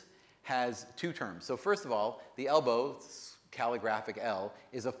is, has two terms. So first of all, the elbow, calligraphic L,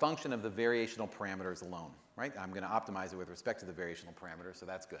 is a function of the variational parameters alone, right? I'm going to optimize it with respect to the variational parameters, so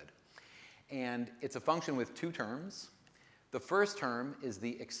that's good. And it's a function with two terms. The first term is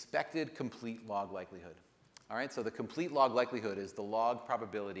the expected complete log likelihood. All right, so the complete log likelihood is the log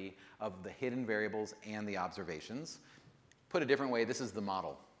probability of the hidden variables and the observations. Put a different way, this is the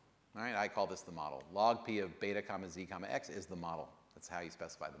model. All right, I call this the model. Log p of beta comma z comma x is the model. That's how you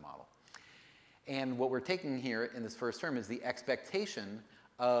specify the model. And what we're taking here in this first term is the expectation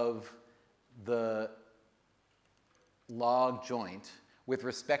of the log joint with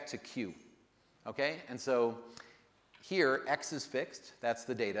respect to q. Okay, and so here x is fixed, that's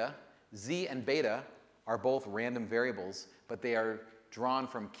the data. Z and beta are both random variables, but they are drawn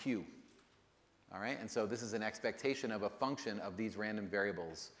from Q. All right, and so this is an expectation of a function of these random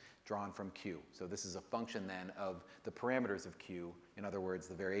variables drawn from Q. So this is a function then of the parameters of Q, in other words,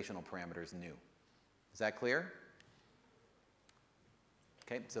 the variational parameters nu. Is that clear?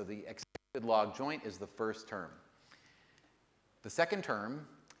 Okay, so the expected log joint is the first term. The second term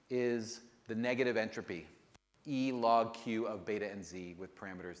is the negative entropy, E log Q of beta and Z with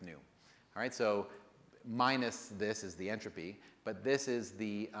parameters nu. All right, so minus this is the entropy, but this is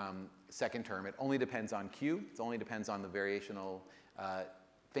the second term. It only depends on Q. It only depends on the variational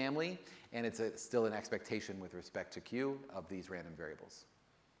family, and it's still an expectation with respect to Q of these random variables.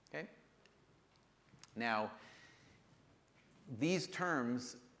 Okay? Now, these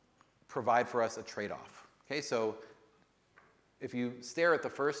terms provide for us a trade-off. Okay, so if you stare at the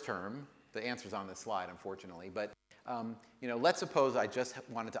first term, the answer's on this slide, unfortunately, but you know, let's suppose I just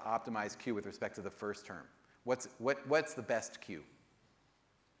wanted to optimize Q with respect to the first term. What's the best Q?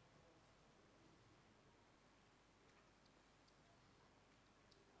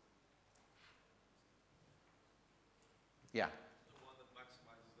 Yeah. The one that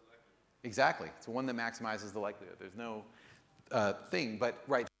maximizes the likelihood. Exactly. It's the one that maximizes the likelihood. There's no thing, but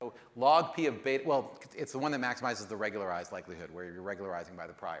right. So log p of beta, well, it's the one that maximizes the regularized likelihood, where you're regularizing by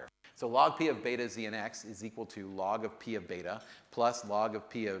the prior. So log p of beta z and x is equal to log of p of beta plus log of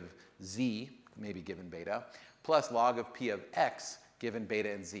p of z, maybe given beta, plus log of p of x given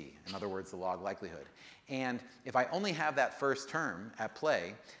beta and z. In other words, the log likelihood. And if I only have that first term at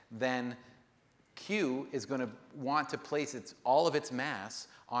play, then Q is going to want to place all of its mass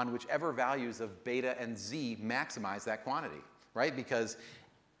on whichever values of beta and z maximize that quantity, right? Because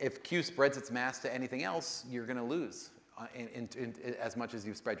if Q spreads its mass to anything else, you're going to lose as much as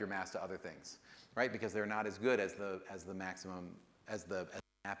you've spread your mass to other things, right? Because they're not as good as the maximum, as the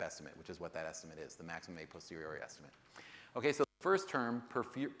map estimate, which is what that estimate is, the maximum a posteriori estimate. Okay, so the first term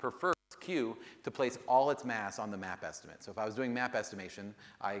prefers Q to place all its mass on the map estimate. So if I was doing map estimation,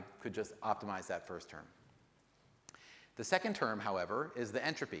 I could just optimize that first term. The second term, however, is the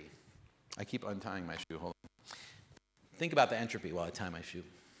entropy. I keep untying my shoe. Hold on. Think about the entropy while I tie my shoe.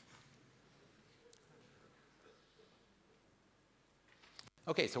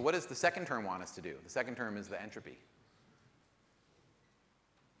 Okay, so what does the second term want us to do? The second term is the entropy.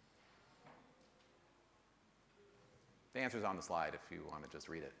 The answer's on the slide if you want to just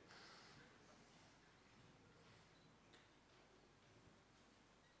read it.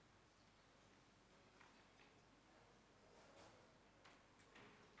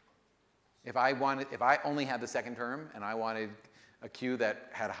 If I only had the second term and I wanted a Q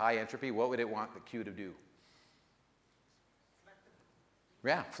that had high entropy, what would it want the Q to do?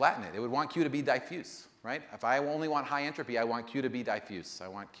 Yeah, flatten it. It would want Q to be diffuse, right? If I only want high entropy, I want Q to be diffuse. I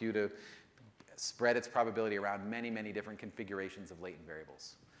want Q to spread its probability around many, many different configurations of latent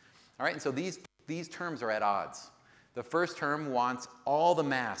variables. All right, and so these terms are at odds. The first term wants all the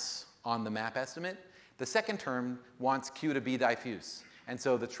mass on the map estimate. The second term wants Q to be diffuse. And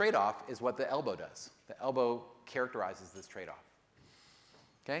so the trade-off is what the elbow does. The elbow characterizes this trade-off.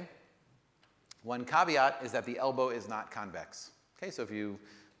 Okay? One caveat is that the elbow is not convex. Okay, so if you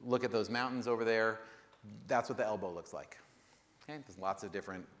look at those mountains over there, that's what the elbow looks like. Okay, there's lots of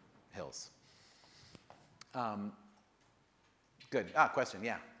different hills. Good. Question,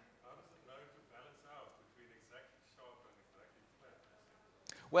 yeah. How does it know to balance out between exactly sharp and exactly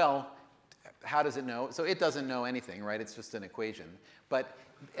flat? Well, how does it know? So it doesn't know anything, right? It's just an equation. But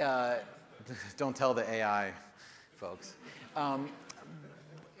don't tell the AI, folks.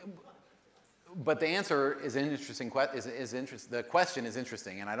 But the answer is an interesting the question is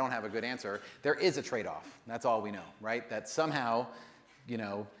interesting, and I don't have a good answer. There is a trade-off. That's all we know, right? That somehow, you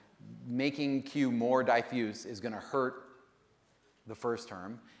know, making Q more diffuse is going to hurt the first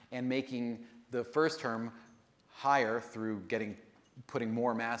term, and making the first term higher through putting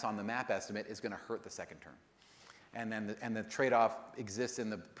more mass on the map estimate is going to hurt the second term. And the trade-off exists in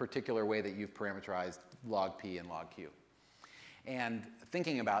the particular way that you've parameterized log P and log Q. And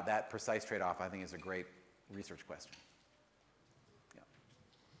thinking about that precise trade-off, I think, is a great research question. Yeah.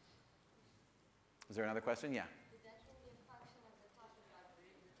 Is there another question? Yeah. Would that then be a function of the type of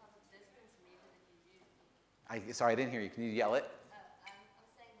distance method that you use? Sorry, I didn't hear you. Can you yell it? I'm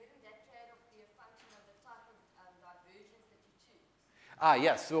saying, wouldn't that trade-off be a function of the type of divergence that you choose?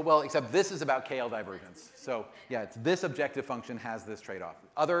 Yes. So, well, except this is about KL divergence. So, yeah, this objective function has this trade-off.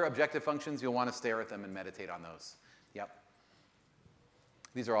 Other objective functions, you'll want to stare at them and meditate on those. Yep.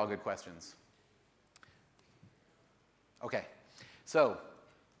 These are all good questions. Okay. So,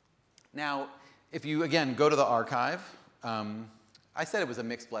 now, if you, again, go to the archive, I said it was a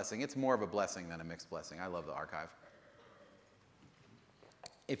mixed blessing. It's more of a blessing than a mixed blessing. I love the archive.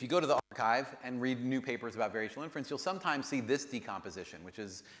 If you go to the archive and read new papers about variational inference, you'll sometimes see this decomposition, which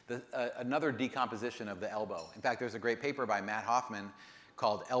is another decomposition of the elbow. In fact, there's a great paper by Matt Hoffman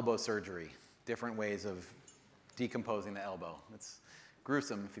called Elbow Surgery, different ways of decomposing the elbow. It's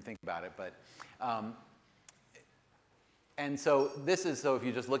gruesome if you think about it, but and so this is, so if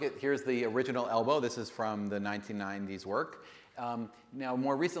you just look at, here's the original elbow. This is from the 1990s work. Now,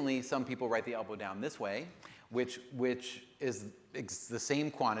 more recently, some people write the elbow down this way, which is the same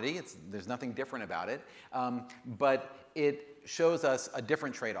quantity. There's nothing different about it, but it shows us a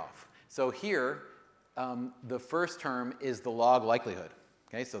different trade-off. So here, the first term is the log likelihood.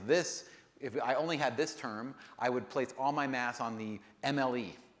 Okay, so this, if I only had this term, I would place all my mass on the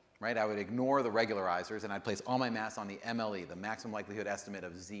MLE, right? I would ignore the regularizers, and I'd place all my mass on the MLE, the maximum likelihood estimate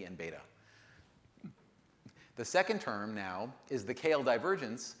of Z and beta. The second term now is the KL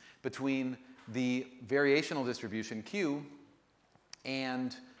divergence between the variational distribution Q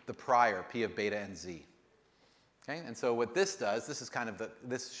and the prior P of beta and Z. Okay? And so what this does, this is kind of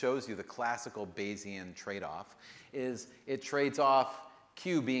this shows you the classical Bayesian trade-off, is it trades off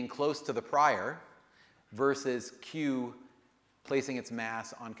Q being close to the prior versus Q placing its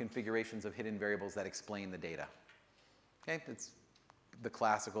mass on configurations of hidden variables that explain the data. Okay? It's the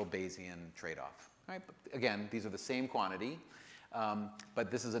classical Bayesian trade-off. Right? But again, these are the same quantity,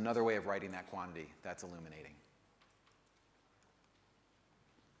 but this is another way of writing that quantity that's illuminating.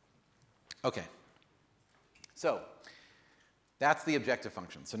 Okay. So that's the objective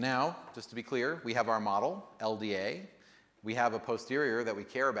function. So now, just to be clear, we have our model, LDA. We have a posterior that we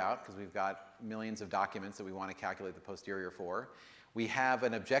care about because we've got millions of documents that we want to calculate the posterior for. We have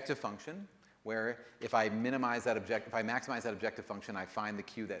an objective function where if I maximize that objective function, I find the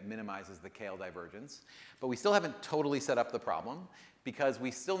Q that minimizes the KL divergence. But we still haven't totally set up the problem because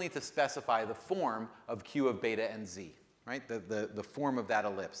we still need to specify the form of Q of beta and Z, right? The form of that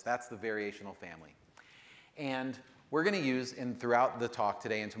ellipse. That's the variational family. And we're going to use, throughout the talk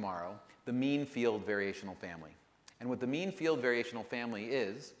today and tomorrow, the mean field variational family. And what the mean field variational family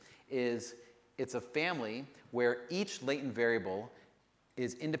is it's a family where each latent variable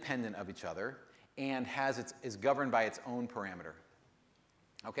is independent of each other and is governed by its own parameter.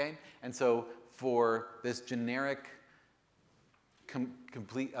 Okay? And so for this generic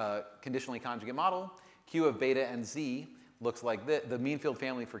conditionally conjugate model, Q of beta and Z looks like this. The mean field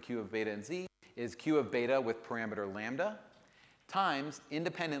family for Q of beta and Z is Q of beta with parameter lambda times,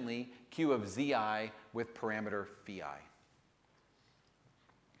 independently, Q of Zi with parameter phi.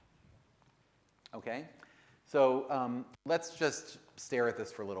 Okay? So let's just stare at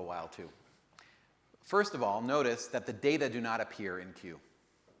this for a little while, too. First of all, notice that the data do not appear in Q.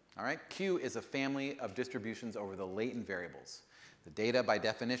 All right? Q is a family of distributions over the latent variables. The data, by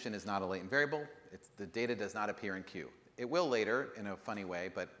definition, is not a latent variable. The data does not appear in Q. It will later in a funny way,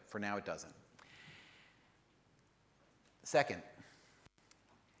 but for now it doesn't. Second,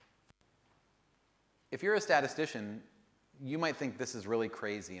 if you're a statistician, you might think this is really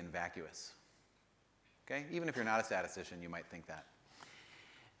crazy and vacuous. Okay? Even if you're not a statistician, you might think that.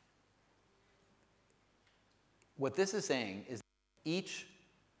 What this is saying is each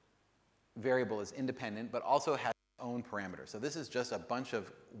variable is independent, but also has its own parameters. So this is just a bunch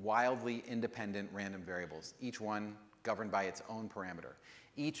of wildly independent random variables, each one governed by its own parameter.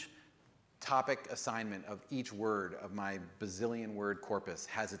 Each topic assignment of each word of my bazillion word corpus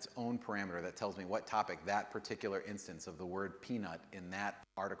has its own parameter that tells me what topic that particular instance of the word peanut in that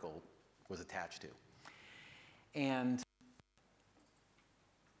article was attached to. And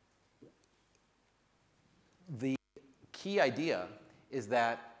the key idea is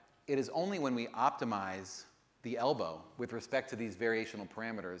that it is only when we optimize the elbow with respect to these variational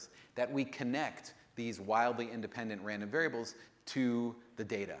parameters that we connect these wildly independent random variables to the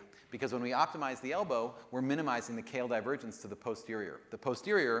data. Because when we optimize the elbow, we're minimizing the Kale divergence to the posterior. The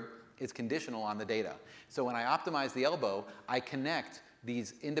posterior is conditional on the data. So when I optimize the elbow, I connect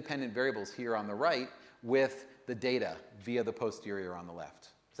these independent variables here on the right with the data via the posterior on the left.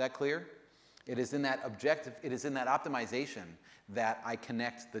 Is that clear? It is in that optimization that I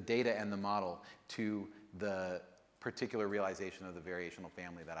connect the data and the model to the particular realization of the variational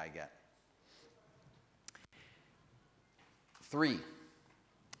family that I get. 3,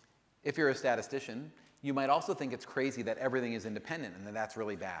 if you're a statistician, you might also think it's crazy that everything is independent and that that's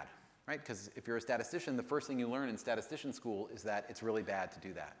really bad, right? Because if you're a statistician, the first thing you learn in statistician school is that it's really bad to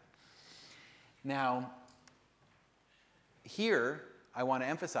do that. Now, here, I want to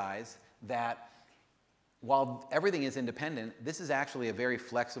emphasize that while everything is independent, this is actually a very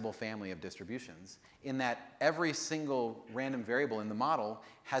flexible family of distributions in that every single random variable in the model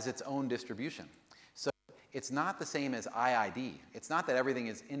has its own distribution. So it's not the same as IID. It's not that everything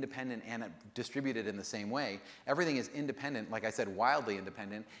is independent and distributed in the same way. Everything is independent, like I said, wildly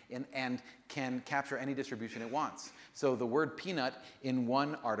independent, and can capture any distribution it wants. So the word peanut in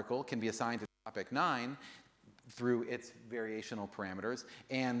one article can be assigned to topic 9 through its variational parameters,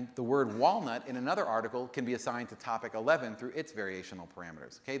 and the word walnut in another article can be assigned to topic 11 through its variational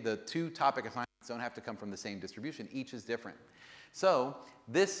parameters. Okay? The two topic assignments don't have to come from the same distribution. Each is different. So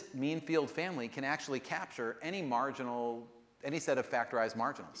this mean field family can actually capture any set of factorized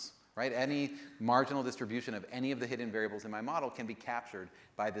marginals. Right? Any marginal distribution of any of the hidden variables in my model can be captured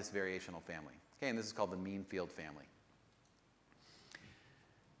by this variational family. Okay? And this is called the mean field family.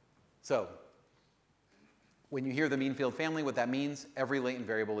 So when you hear the mean field family, what that means, every latent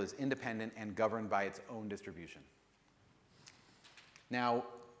variable is independent and governed by its own distribution. Now,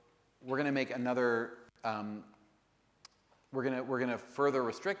 we're going to make another, we're going to further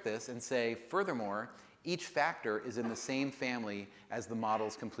restrict this and say, furthermore, each factor is in the same family as the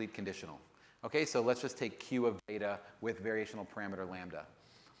model's complete conditional. Okay, so let's just take Q of beta with variational parameter lambda.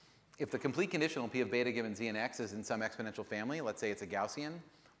 If the complete conditional P of beta given z and x is in some exponential family, let's say it's a Gaussian,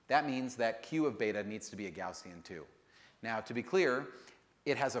 that means that Q of beta needs to be a Gaussian too. Now, to be clear,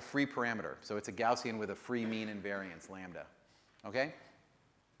 it has a free parameter. So it's a Gaussian with a free mean and variance, lambda. Okay?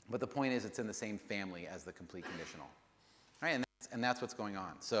 But the point is it's in the same family as the complete conditional. All right, and that's what's going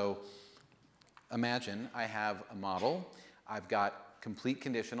on. So imagine I have a model. I've got complete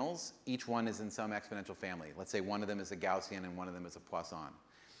conditionals. Each one is in some exponential family. Let's say one of them is a Gaussian and one of them is a Poisson.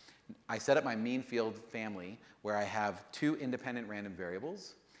 I set up my mean field family where I have two independent random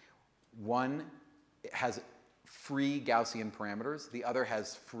variables. One has free Gaussian parameters. The other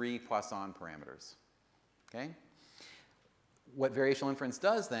has free Poisson parameters. Okay? What variational inference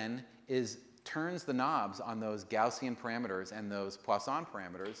does then is turns the knobs on those Gaussian parameters and those Poisson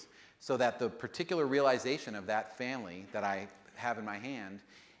parameters so that the particular realization of that family that I have in my hand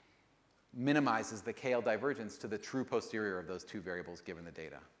minimizes the KL divergence to the true posterior of those two variables given the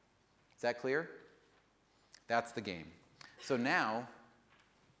data. Is that clear? That's the game. So now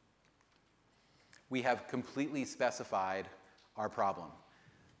we have completely specified our problem.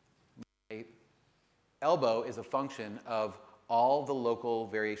 Elbow is a function of all the local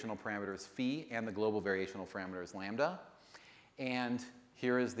variational parameters phi and the global variational parameters lambda. And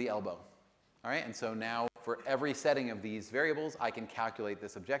here is the elbow. All right, and so now for every setting of these variables, I can calculate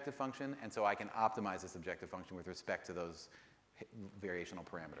this objective function, and so I can optimize this objective function with respect to those variational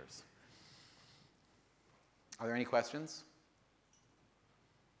parameters. Are there any questions?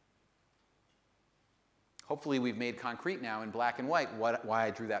 Hopefully we've made concrete now in black and white why I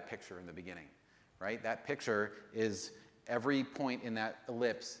drew that picture in the beginning, right? That picture is every point in that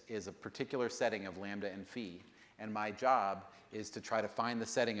ellipse is a particular setting of lambda and phi, and my job is to try to find the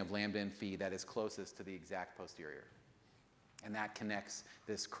setting of lambda and phi that is closest to the exact posterior. And that connects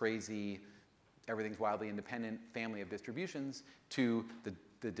this crazy, everything's wildly independent family of distributions to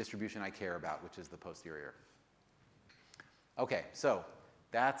the distribution I care about, which is the posterior. Okay, so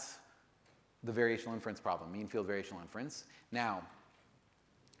that's the variational inference problem, mean field variational inference. Now,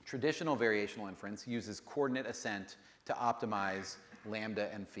 traditional variational inference uses coordinate ascent to optimize lambda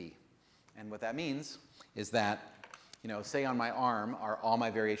and phi. And what that means is that, say on my arm are all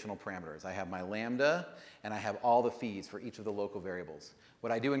my variational parameters. I have my lambda, and I have all the phis for each of the local variables.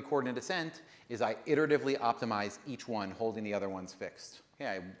 What I do in coordinate ascent is I iteratively optimize each one, holding the other ones fixed.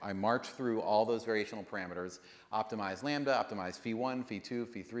 Okay, I march through all those variational parameters, optimize lambda, optimize phi1, phi2,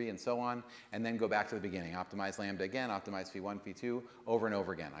 phi3, and so on, and then go back to the beginning. Optimize lambda again, optimize phi1, phi2, over and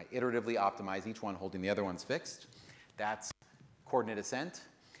over again. I iteratively optimize each one, holding the other ones fixed. That's coordinate ascent.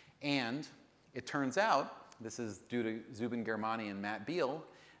 And it turns out, this is due to Zubin Germani and Matt Beal,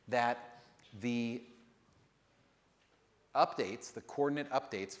 that the updates, the coordinate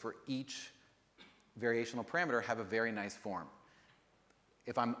updates for each variational parameter have a very nice form.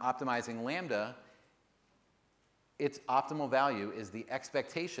 If I'm optimizing lambda, its optimal value is the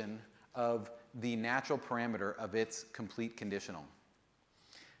expectation of the natural parameter of its complete conditional.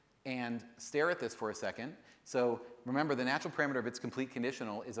 And stare at this for a second. So remember, the natural parameter of its complete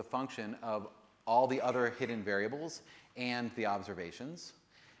conditional is a function of all the other hidden variables and the observations.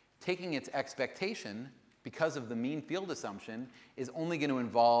 Taking its expectation, because of the mean field assumption, is only going to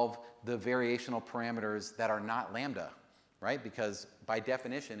involve the variational parameters that are not lambda, right? Because by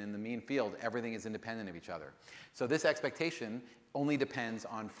definition, in the mean field, everything is independent of each other. So this expectation only depends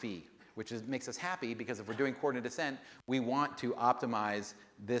on phi, which makes us happy, because if we're doing coordinate descent, we want to optimize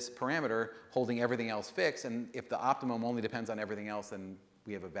this parameter, holding everything else fixed. And if the optimum only depends on everything else, then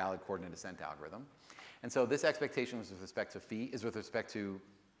we have a valid coordinate descent algorithm. And so this expectation is with respect to phi, is with respect to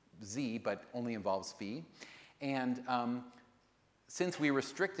z, but only involves phi. And since we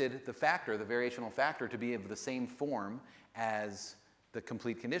restricted the factor, the variational factor, to be of the same form as the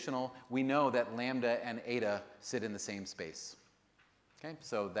complete conditional, we know that lambda and eta sit in the same space. Okay,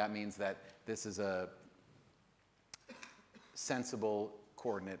 so that means that this is a sensible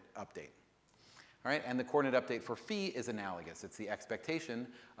coordinate update. All right, and the coordinate update for phi is analogous. It's the expectation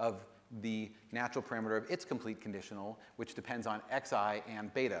of the natural parameter of its complete conditional, which depends on xi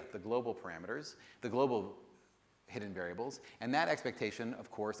and beta, the global parameters, the global hidden variables. And that expectation,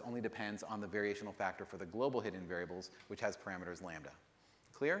 of course, only depends on the variational factor for the global hidden variables, which has parameters lambda.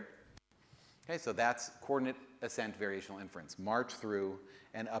 Clear? Okay, so that's coordinate ascent variational inference. March through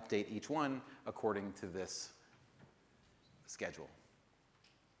and update each one according to this schedule.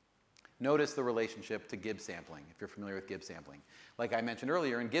 Notice the relationship to Gibbs sampling, if you're familiar with Gibbs sampling. Like I mentioned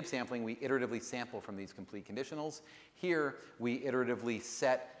earlier, in Gibbs sampling, we iteratively sample from these complete conditionals. Here, we iteratively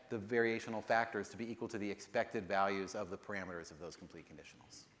set the variational factors to be equal to the expected values of the parameters of those complete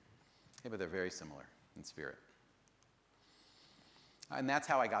conditionals. Okay, but they're very similar in spirit. And that's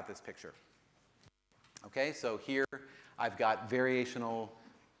how I got this picture. Okay, so here I've got variational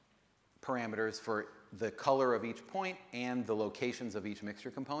parameters for the color of each point and the locations of each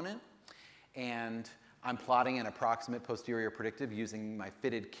mixture component. And I'm plotting an approximate posterior predictive using my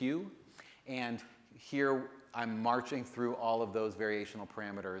fitted Q. And here I'm marching through all of those variational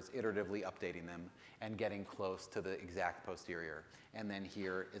parameters, iteratively updating them, and getting close to the exact posterior. And then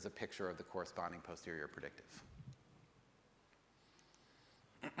here is a picture of the corresponding posterior predictive.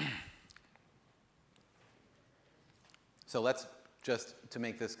 So let's just, to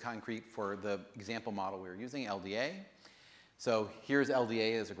make this concrete for the example model we were using, LDA. So here's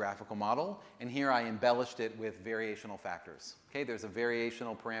LDA as a graphical model, and here I embellished it with variational factors. Okay, there's a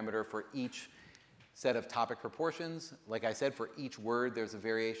variational parameter for each set of topic proportions. Like I said, for each word, there's a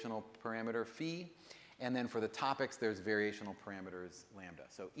variational parameter phi, and then for the topics, there's variational parameters lambda.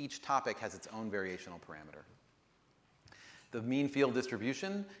 So each topic has its own variational parameter. The mean field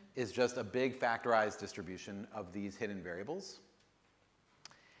distribution is just a big factorized distribution of these hidden variables.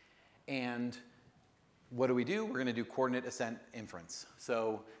 And what do? We're going to do coordinate ascent inference.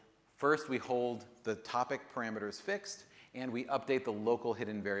 So first we hold the topic parameters fixed, and we update the local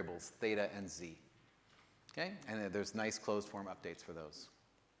hidden variables, theta and z. Okay? And there's nice closed form updates for those.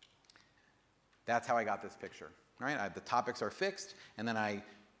 That's how I got this picture. All right? The topics are fixed, and then I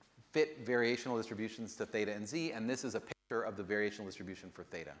fit variational distributions to theta and z, and this is a picture of the variational distribution for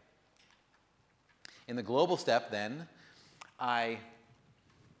theta. In the global step, then, I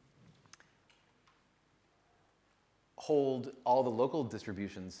hold all the local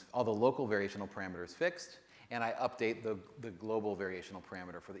distributions, all the local variational parameters fixed, and I update the global variational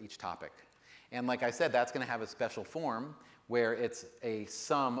parameter for each topic. And like I said, that's going to have a special form where it's a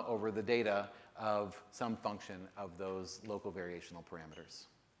sum over the data of some function of those local variational parameters.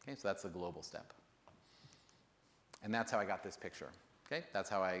 Okay, so that's the global step. And that's how I got this picture. Okay, that's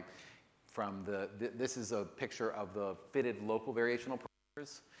how I, this is a picture of the fitted local variational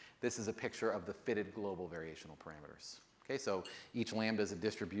parameters. This is a picture of the fitted global variational parameters. Okay, so each lambda is a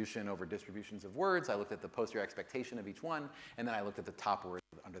distribution over distributions of words. I looked at the posterior expectation of each one, and then I looked at the top word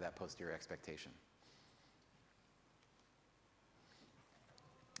under that posterior expectation.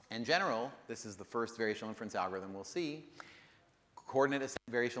 In general, this is the first variational inference algorithm we'll see. Coordinate ascent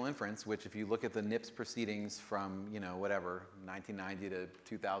variational inference, which if you look at the NIPS proceedings from, you know, whatever, 1990 to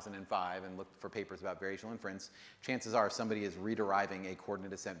 2005 and look for papers about variational inference, chances are somebody is rederiving a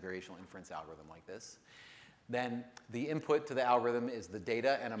coordinate ascent variational inference algorithm like this. Then the input to the algorithm is the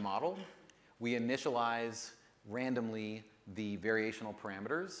data and a model. We initialize randomly the variational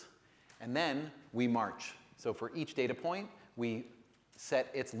parameters, and then we march. So for each data point, we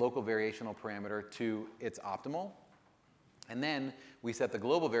set its local variational parameter to its optimal. And then we set the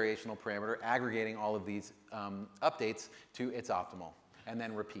global variational parameter, aggregating all of these updates to its optimal, and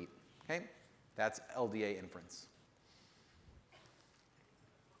then repeat. Okay? That's LDA inference.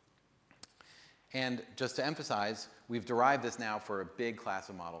 And just to emphasize, we've derived this now for a big class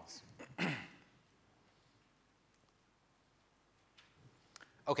of models.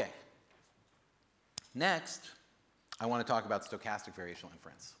 Okay. Next, I want to talk about stochastic variational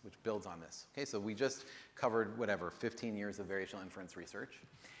inference, which builds on this. Okay, so we just covered, whatever, 15 years of variational inference research.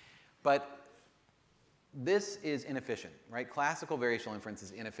 But this is inefficient, right? Classical variational inference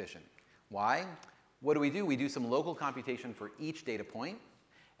is inefficient. Why? What do? We do some local computation for each data point,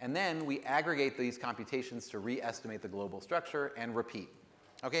 and then we aggregate these computations to re-estimate the global structure and repeat.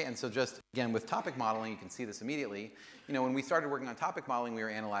 Okay, and so just, again, with topic modeling, you can see this immediately. You know, when we started working on topic modeling, we were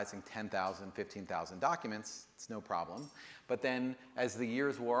analyzing 10,000, 15,000 documents. It's no problem. But then, as the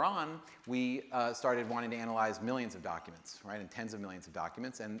years wore on, we started wanting to analyze millions of documents, right, and tens of millions of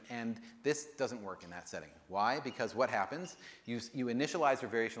documents. And this doesn't work in that setting. Why? Because what happens? You initialize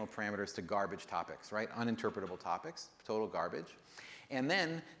your variational parameters to garbage topics, right, uninterpretable topics, total garbage. And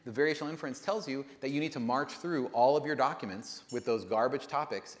then the variational inference tells you that you need to march through all of your documents with those garbage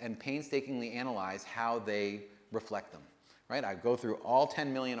topics and painstakingly analyze how they reflect them, right? I go through all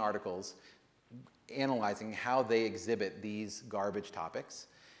 10 million articles analyzing how they exhibit these garbage topics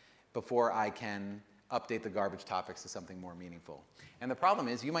before I can update the garbage topics to something more meaningful. And the problem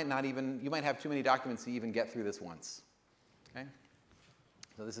is you might have too many documents to even get through this once, okay?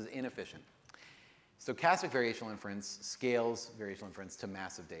 So this is inefficient. Stochastic variational inference scales variational inference to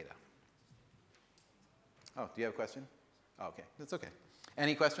massive data. Oh, do you have a question? Oh, okay, that's okay.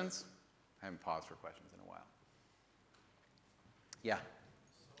 Any questions? I haven't paused for questions in a while. Yeah?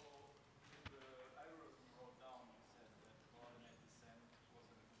 So in the algorithm you wrote down, you said that coordinate descent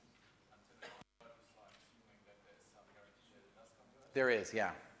wasn't until it converges, so I'm assuming that there is some guarantee that it does converge. There is,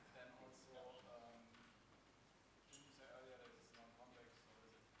 yeah. Then also, didn't you say earlier that it's non-convex, so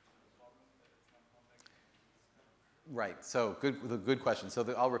is it a problem that it's non-convex? Right, so good question. So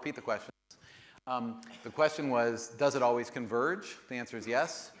I'll repeat the question. The question was, does it always converge? The answer is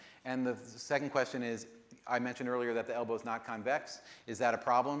yes. And the second question is, I mentioned earlier that the elbow is not convex. Is that a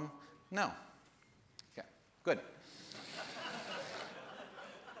problem? No. Okay, good.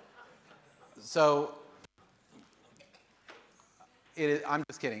 So I'm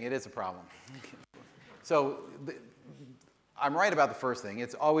just kidding. It is a problem. So I'm right about the first thing.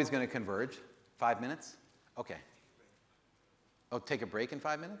 It's always going to converge. 5 minutes? Okay. Oh, take a break in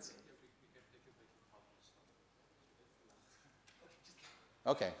 5 minutes?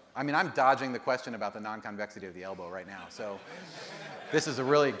 Okay. I mean, I'm dodging the question about the non-convexity of the elbow right now, so this is a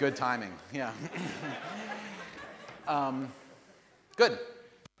really good timing. Yeah. Good.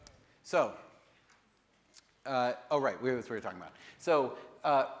 So, oh, right, that's what we were talking about. So,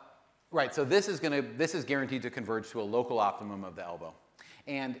 right, so this is guaranteed to converge to a local optimum of the elbow.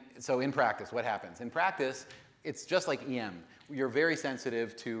 And so in practice, what happens? In practice, it's just like EM. You're very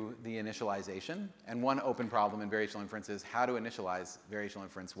sensitive to the initialization. And one open problem in variational inference is how to initialize variational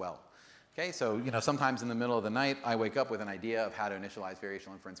inference well. Okay, so you know, sometimes in the middle of the night, I wake up with an idea of how to initialize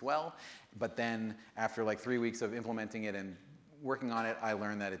variational inference well. But then after like 3 weeks of implementing it and working on it, I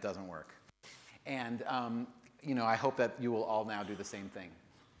learned that it doesn't work. And you know, I hope that you will all now do the same thing.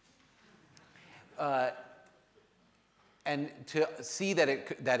 And to see that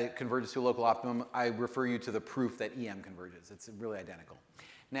it converges to a local optimum, I refer you to the proof that EM converges. It's really identical.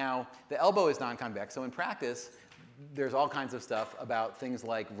 Now, the elbow is non-convex, so in practice, there's all kinds of stuff about things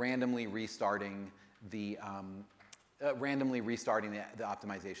like randomly restarting the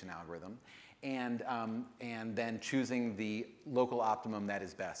optimization algorithm. and then choosing the local optimum that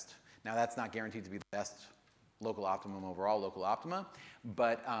is best. Now, that's not guaranteed to be the best local optimum overall, local optima,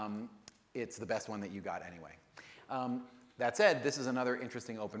 but it's the best one that you got anyway. That said, this is another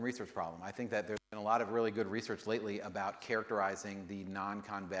interesting open research problem. I think that there's been a lot of really good research lately about characterizing the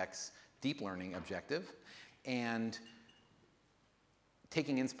non-convex deep learning objective, and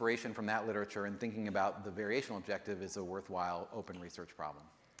taking inspiration from that literature and thinking about the variational objective is a worthwhile open research problem.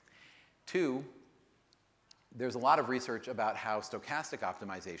 Two, there's a lot of research about how stochastic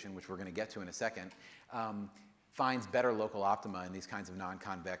optimization, which we're going to get to in a second, finds better local optima in these kinds of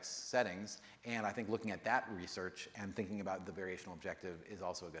non-convex settings. And I think looking at that research and thinking about the variational objective is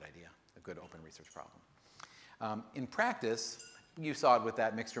also a good idea, a good open research problem. In practice, you saw it with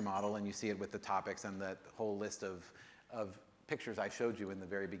that mixture model, and you see it with the topics and that whole list of pictures I showed you in the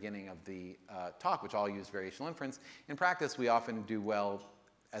very beginning of the talk, which all use variational inference. In practice, we often do well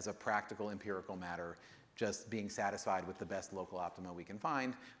as a practical empirical matter, just being satisfied with the best local optima we can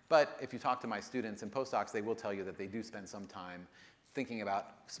find. But if you talk to my students and postdocs, they will tell you that they do spend some time thinking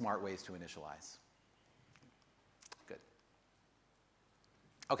about smart ways to initialize. Good.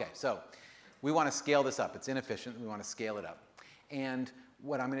 Okay, so we want to scale this up. It's inefficient. We want to scale it up. And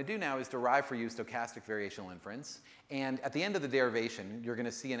what I'm going to do now is derive for you stochastic variational inference. And at the end of the derivation, you're going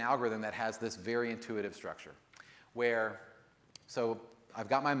to see an algorithm that has this very intuitive structure, where, so I've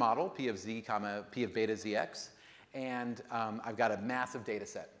got my model, P of z, comma, P of beta zx, and I've got a massive data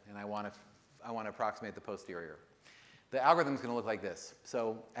set, and I want to approximate the posterior. The algorithm is going to look like this.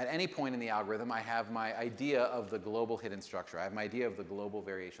 So at any point in the algorithm, I have my idea of the global hidden structure. I have my idea of the global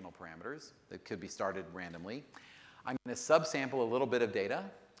variational parameters that could be started randomly. I'm going to subsample a little bit of data.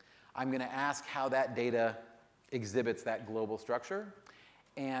 I'm going to ask how that data exhibits that global structure.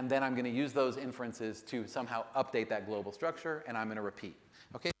 And then I'm going to use those inferences to somehow update that global structure, and I'm going to repeat.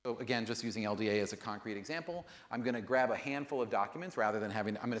 Okay, so again, just using LDA as a concrete example, I'm going to grab a handful of documents rather than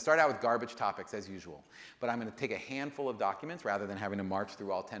having, I'm going to start out with garbage topics as usual, but I'm going to take a handful of documents rather than having to march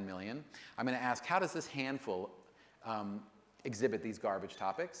through all 10 million. I'm going to ask, how does this handful exhibit these garbage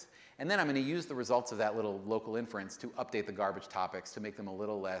topics? And then I'm going to use the results of that little local inference to update the garbage topics to make them a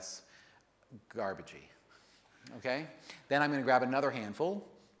little less garbagey. Okay? Then I'm going to grab another handful,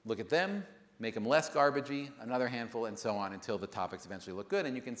 look at them, make them less garbagey, another handful, and so on until the topics eventually look good.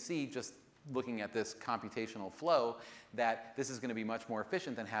 And you can see, just looking at this computational flow, that this is going to be much more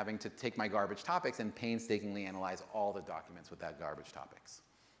efficient than having to take my garbage topics and painstakingly analyze all the documents with that garbage topics.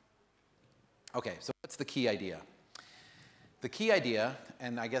 Okay, so what's the key idea? The key idea,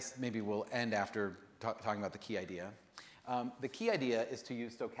 and I guess maybe we'll end after talking about the key idea. The key idea is to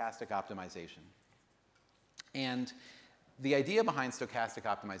use stochastic optimization. And the idea behind stochastic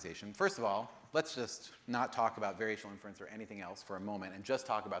optimization, first of all, let's just not talk about variational inference or anything else for a moment and just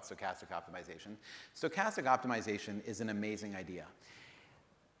talk about stochastic optimization. Stochastic optimization is an amazing idea.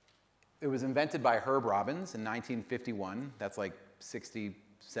 It was invented by Herb Robbins in 1951. That's like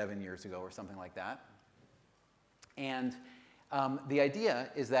 67 years ago or something like that. And the idea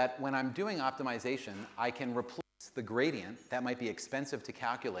is that when I'm doing optimization, I can replace the gradient that might be expensive to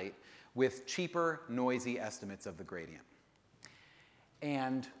calculate with cheaper, noisy estimates of the gradient.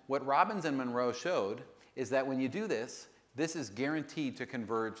 And what Robbins and Monroe showed is that when you do this, this is guaranteed to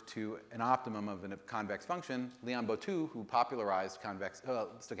converge to an optimum of a convex function. Leon Botou, who popularized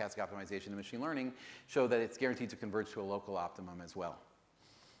stochastic optimization in machine learning, showed that it's guaranteed to converge to a local optimum as well.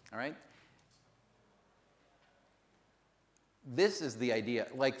 All right? This is the idea.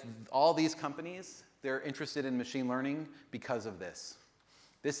 Like all these companies, they're interested in machine learning because of this.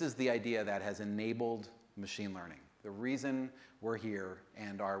 This is the idea that has enabled machine learning. The reason we're here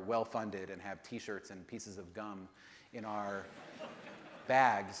and are well-funded and have T-shirts and pieces of gum in our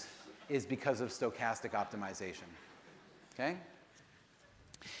bags is because of stochastic optimization. Okay?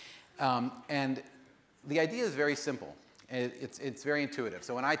 And the idea is very simple. It's very intuitive.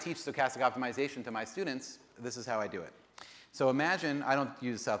 So when I teach stochastic optimization to my students, this is how I do it. So imagine, I don't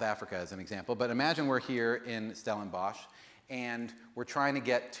use South Africa as an example, but imagine we're here in Stellenbosch, and we're trying to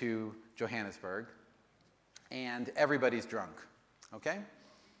get to Johannesburg, and everybody's drunk, okay?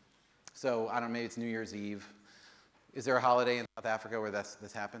 So I don't know, maybe it's New Year's Eve. Is there a holiday in South Africa where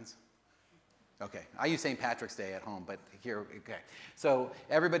this happens? Okay, I use St. Patrick's Day at home, but here, okay. So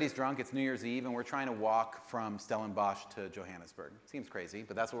everybody's drunk, it's New Year's Eve, and we're trying to walk from Stellenbosch to Johannesburg. Seems crazy,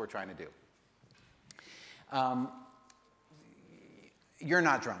 but that's what we're trying to do. You're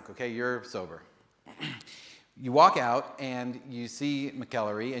not drunk, okay? You're sober. You walk out and you see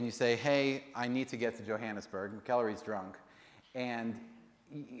McEllery and you say, hey, I need to get to Johannesburg. McEllery's drunk. And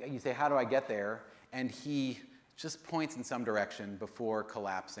you say, how do I get there? And he just points in some direction before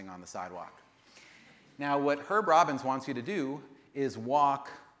collapsing on the sidewalk. Now, what Herb Robbins wants you to do is walk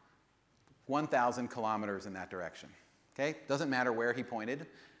 1,000 kilometers in that direction. Okay? Doesn't matter where he pointed,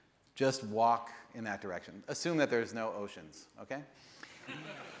 just walk in that direction. Assume that there's no oceans, okay?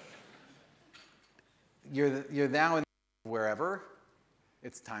 You're now in wherever,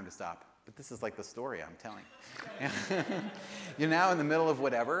 it's time to stop. But this is like the story I'm telling. You're now in the middle of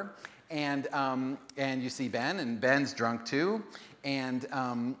whatever, and you see Ben, and Ben's drunk too, and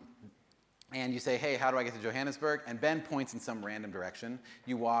you say, hey, how do I get to Johannesburg? And Ben points in some random direction.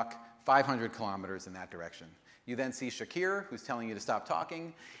 You walk 500 kilometers in that direction. You then see Shakir, who's telling you to stop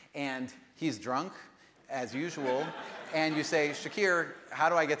talking, and he's drunk, as usual. And you say, Shakir, how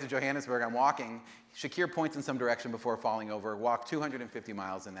do I get to Johannesburg? I'm walking. Shakir points in some direction before falling over. Walk 250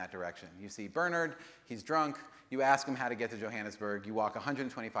 miles in that direction. You see Bernard, he's drunk. You ask him how to get to Johannesburg. You walk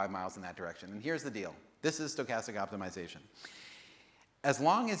 125 miles in that direction. And here's the deal. This is stochastic optimization. As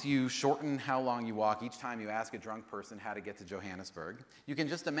long as you shorten how long you walk each time you ask a drunk person how to get to Johannesburg, you can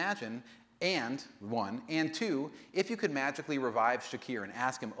just imagine, and one, and two, if you could magically revive Shakir and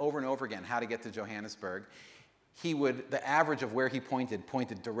ask him over and over again how to get to Johannesburg, he would, the average of where he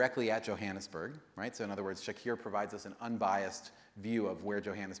pointed directly at Johannesburg, right? So in other words, Shakir provides us an unbiased view of where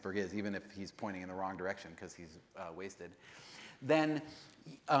Johannesburg is, even if he's pointing in the wrong direction because he's wasted. Then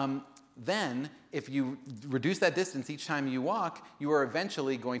if you reduce that distance each time you walk, you are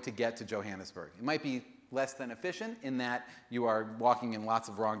eventually going to get to Johannesburg. It might be less than efficient in that you are walking in lots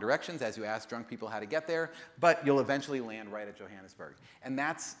of wrong directions as you ask drunk people how to get there, but you'll eventually land right at Johannesburg. And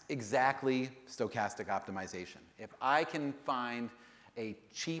that's exactly stochastic optimization. If I can find a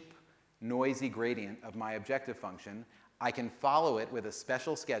cheap, noisy gradient of my objective function, I can follow it with a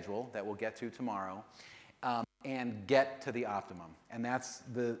special schedule that we'll get to tomorrow, and get to the optimum. And that's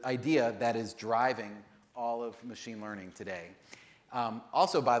the idea that is driving all of machine learning today.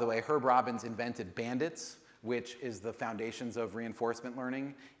 Also, by the way, Herb Robbins invented bandits, which is the foundations of reinforcement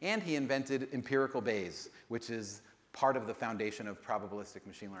learning, and he invented empirical Bayes, which is part of the foundation of probabilistic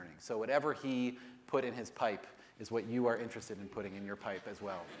machine learning. So whatever he put in his pipe is what you are interested in putting in your pipe as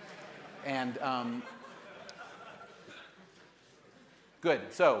well. And good.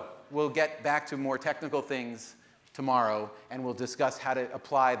 So we'll get back to more technical things tomorrow, and we'll discuss how to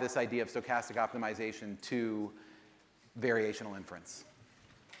apply this idea of stochastic optimization to variational inference.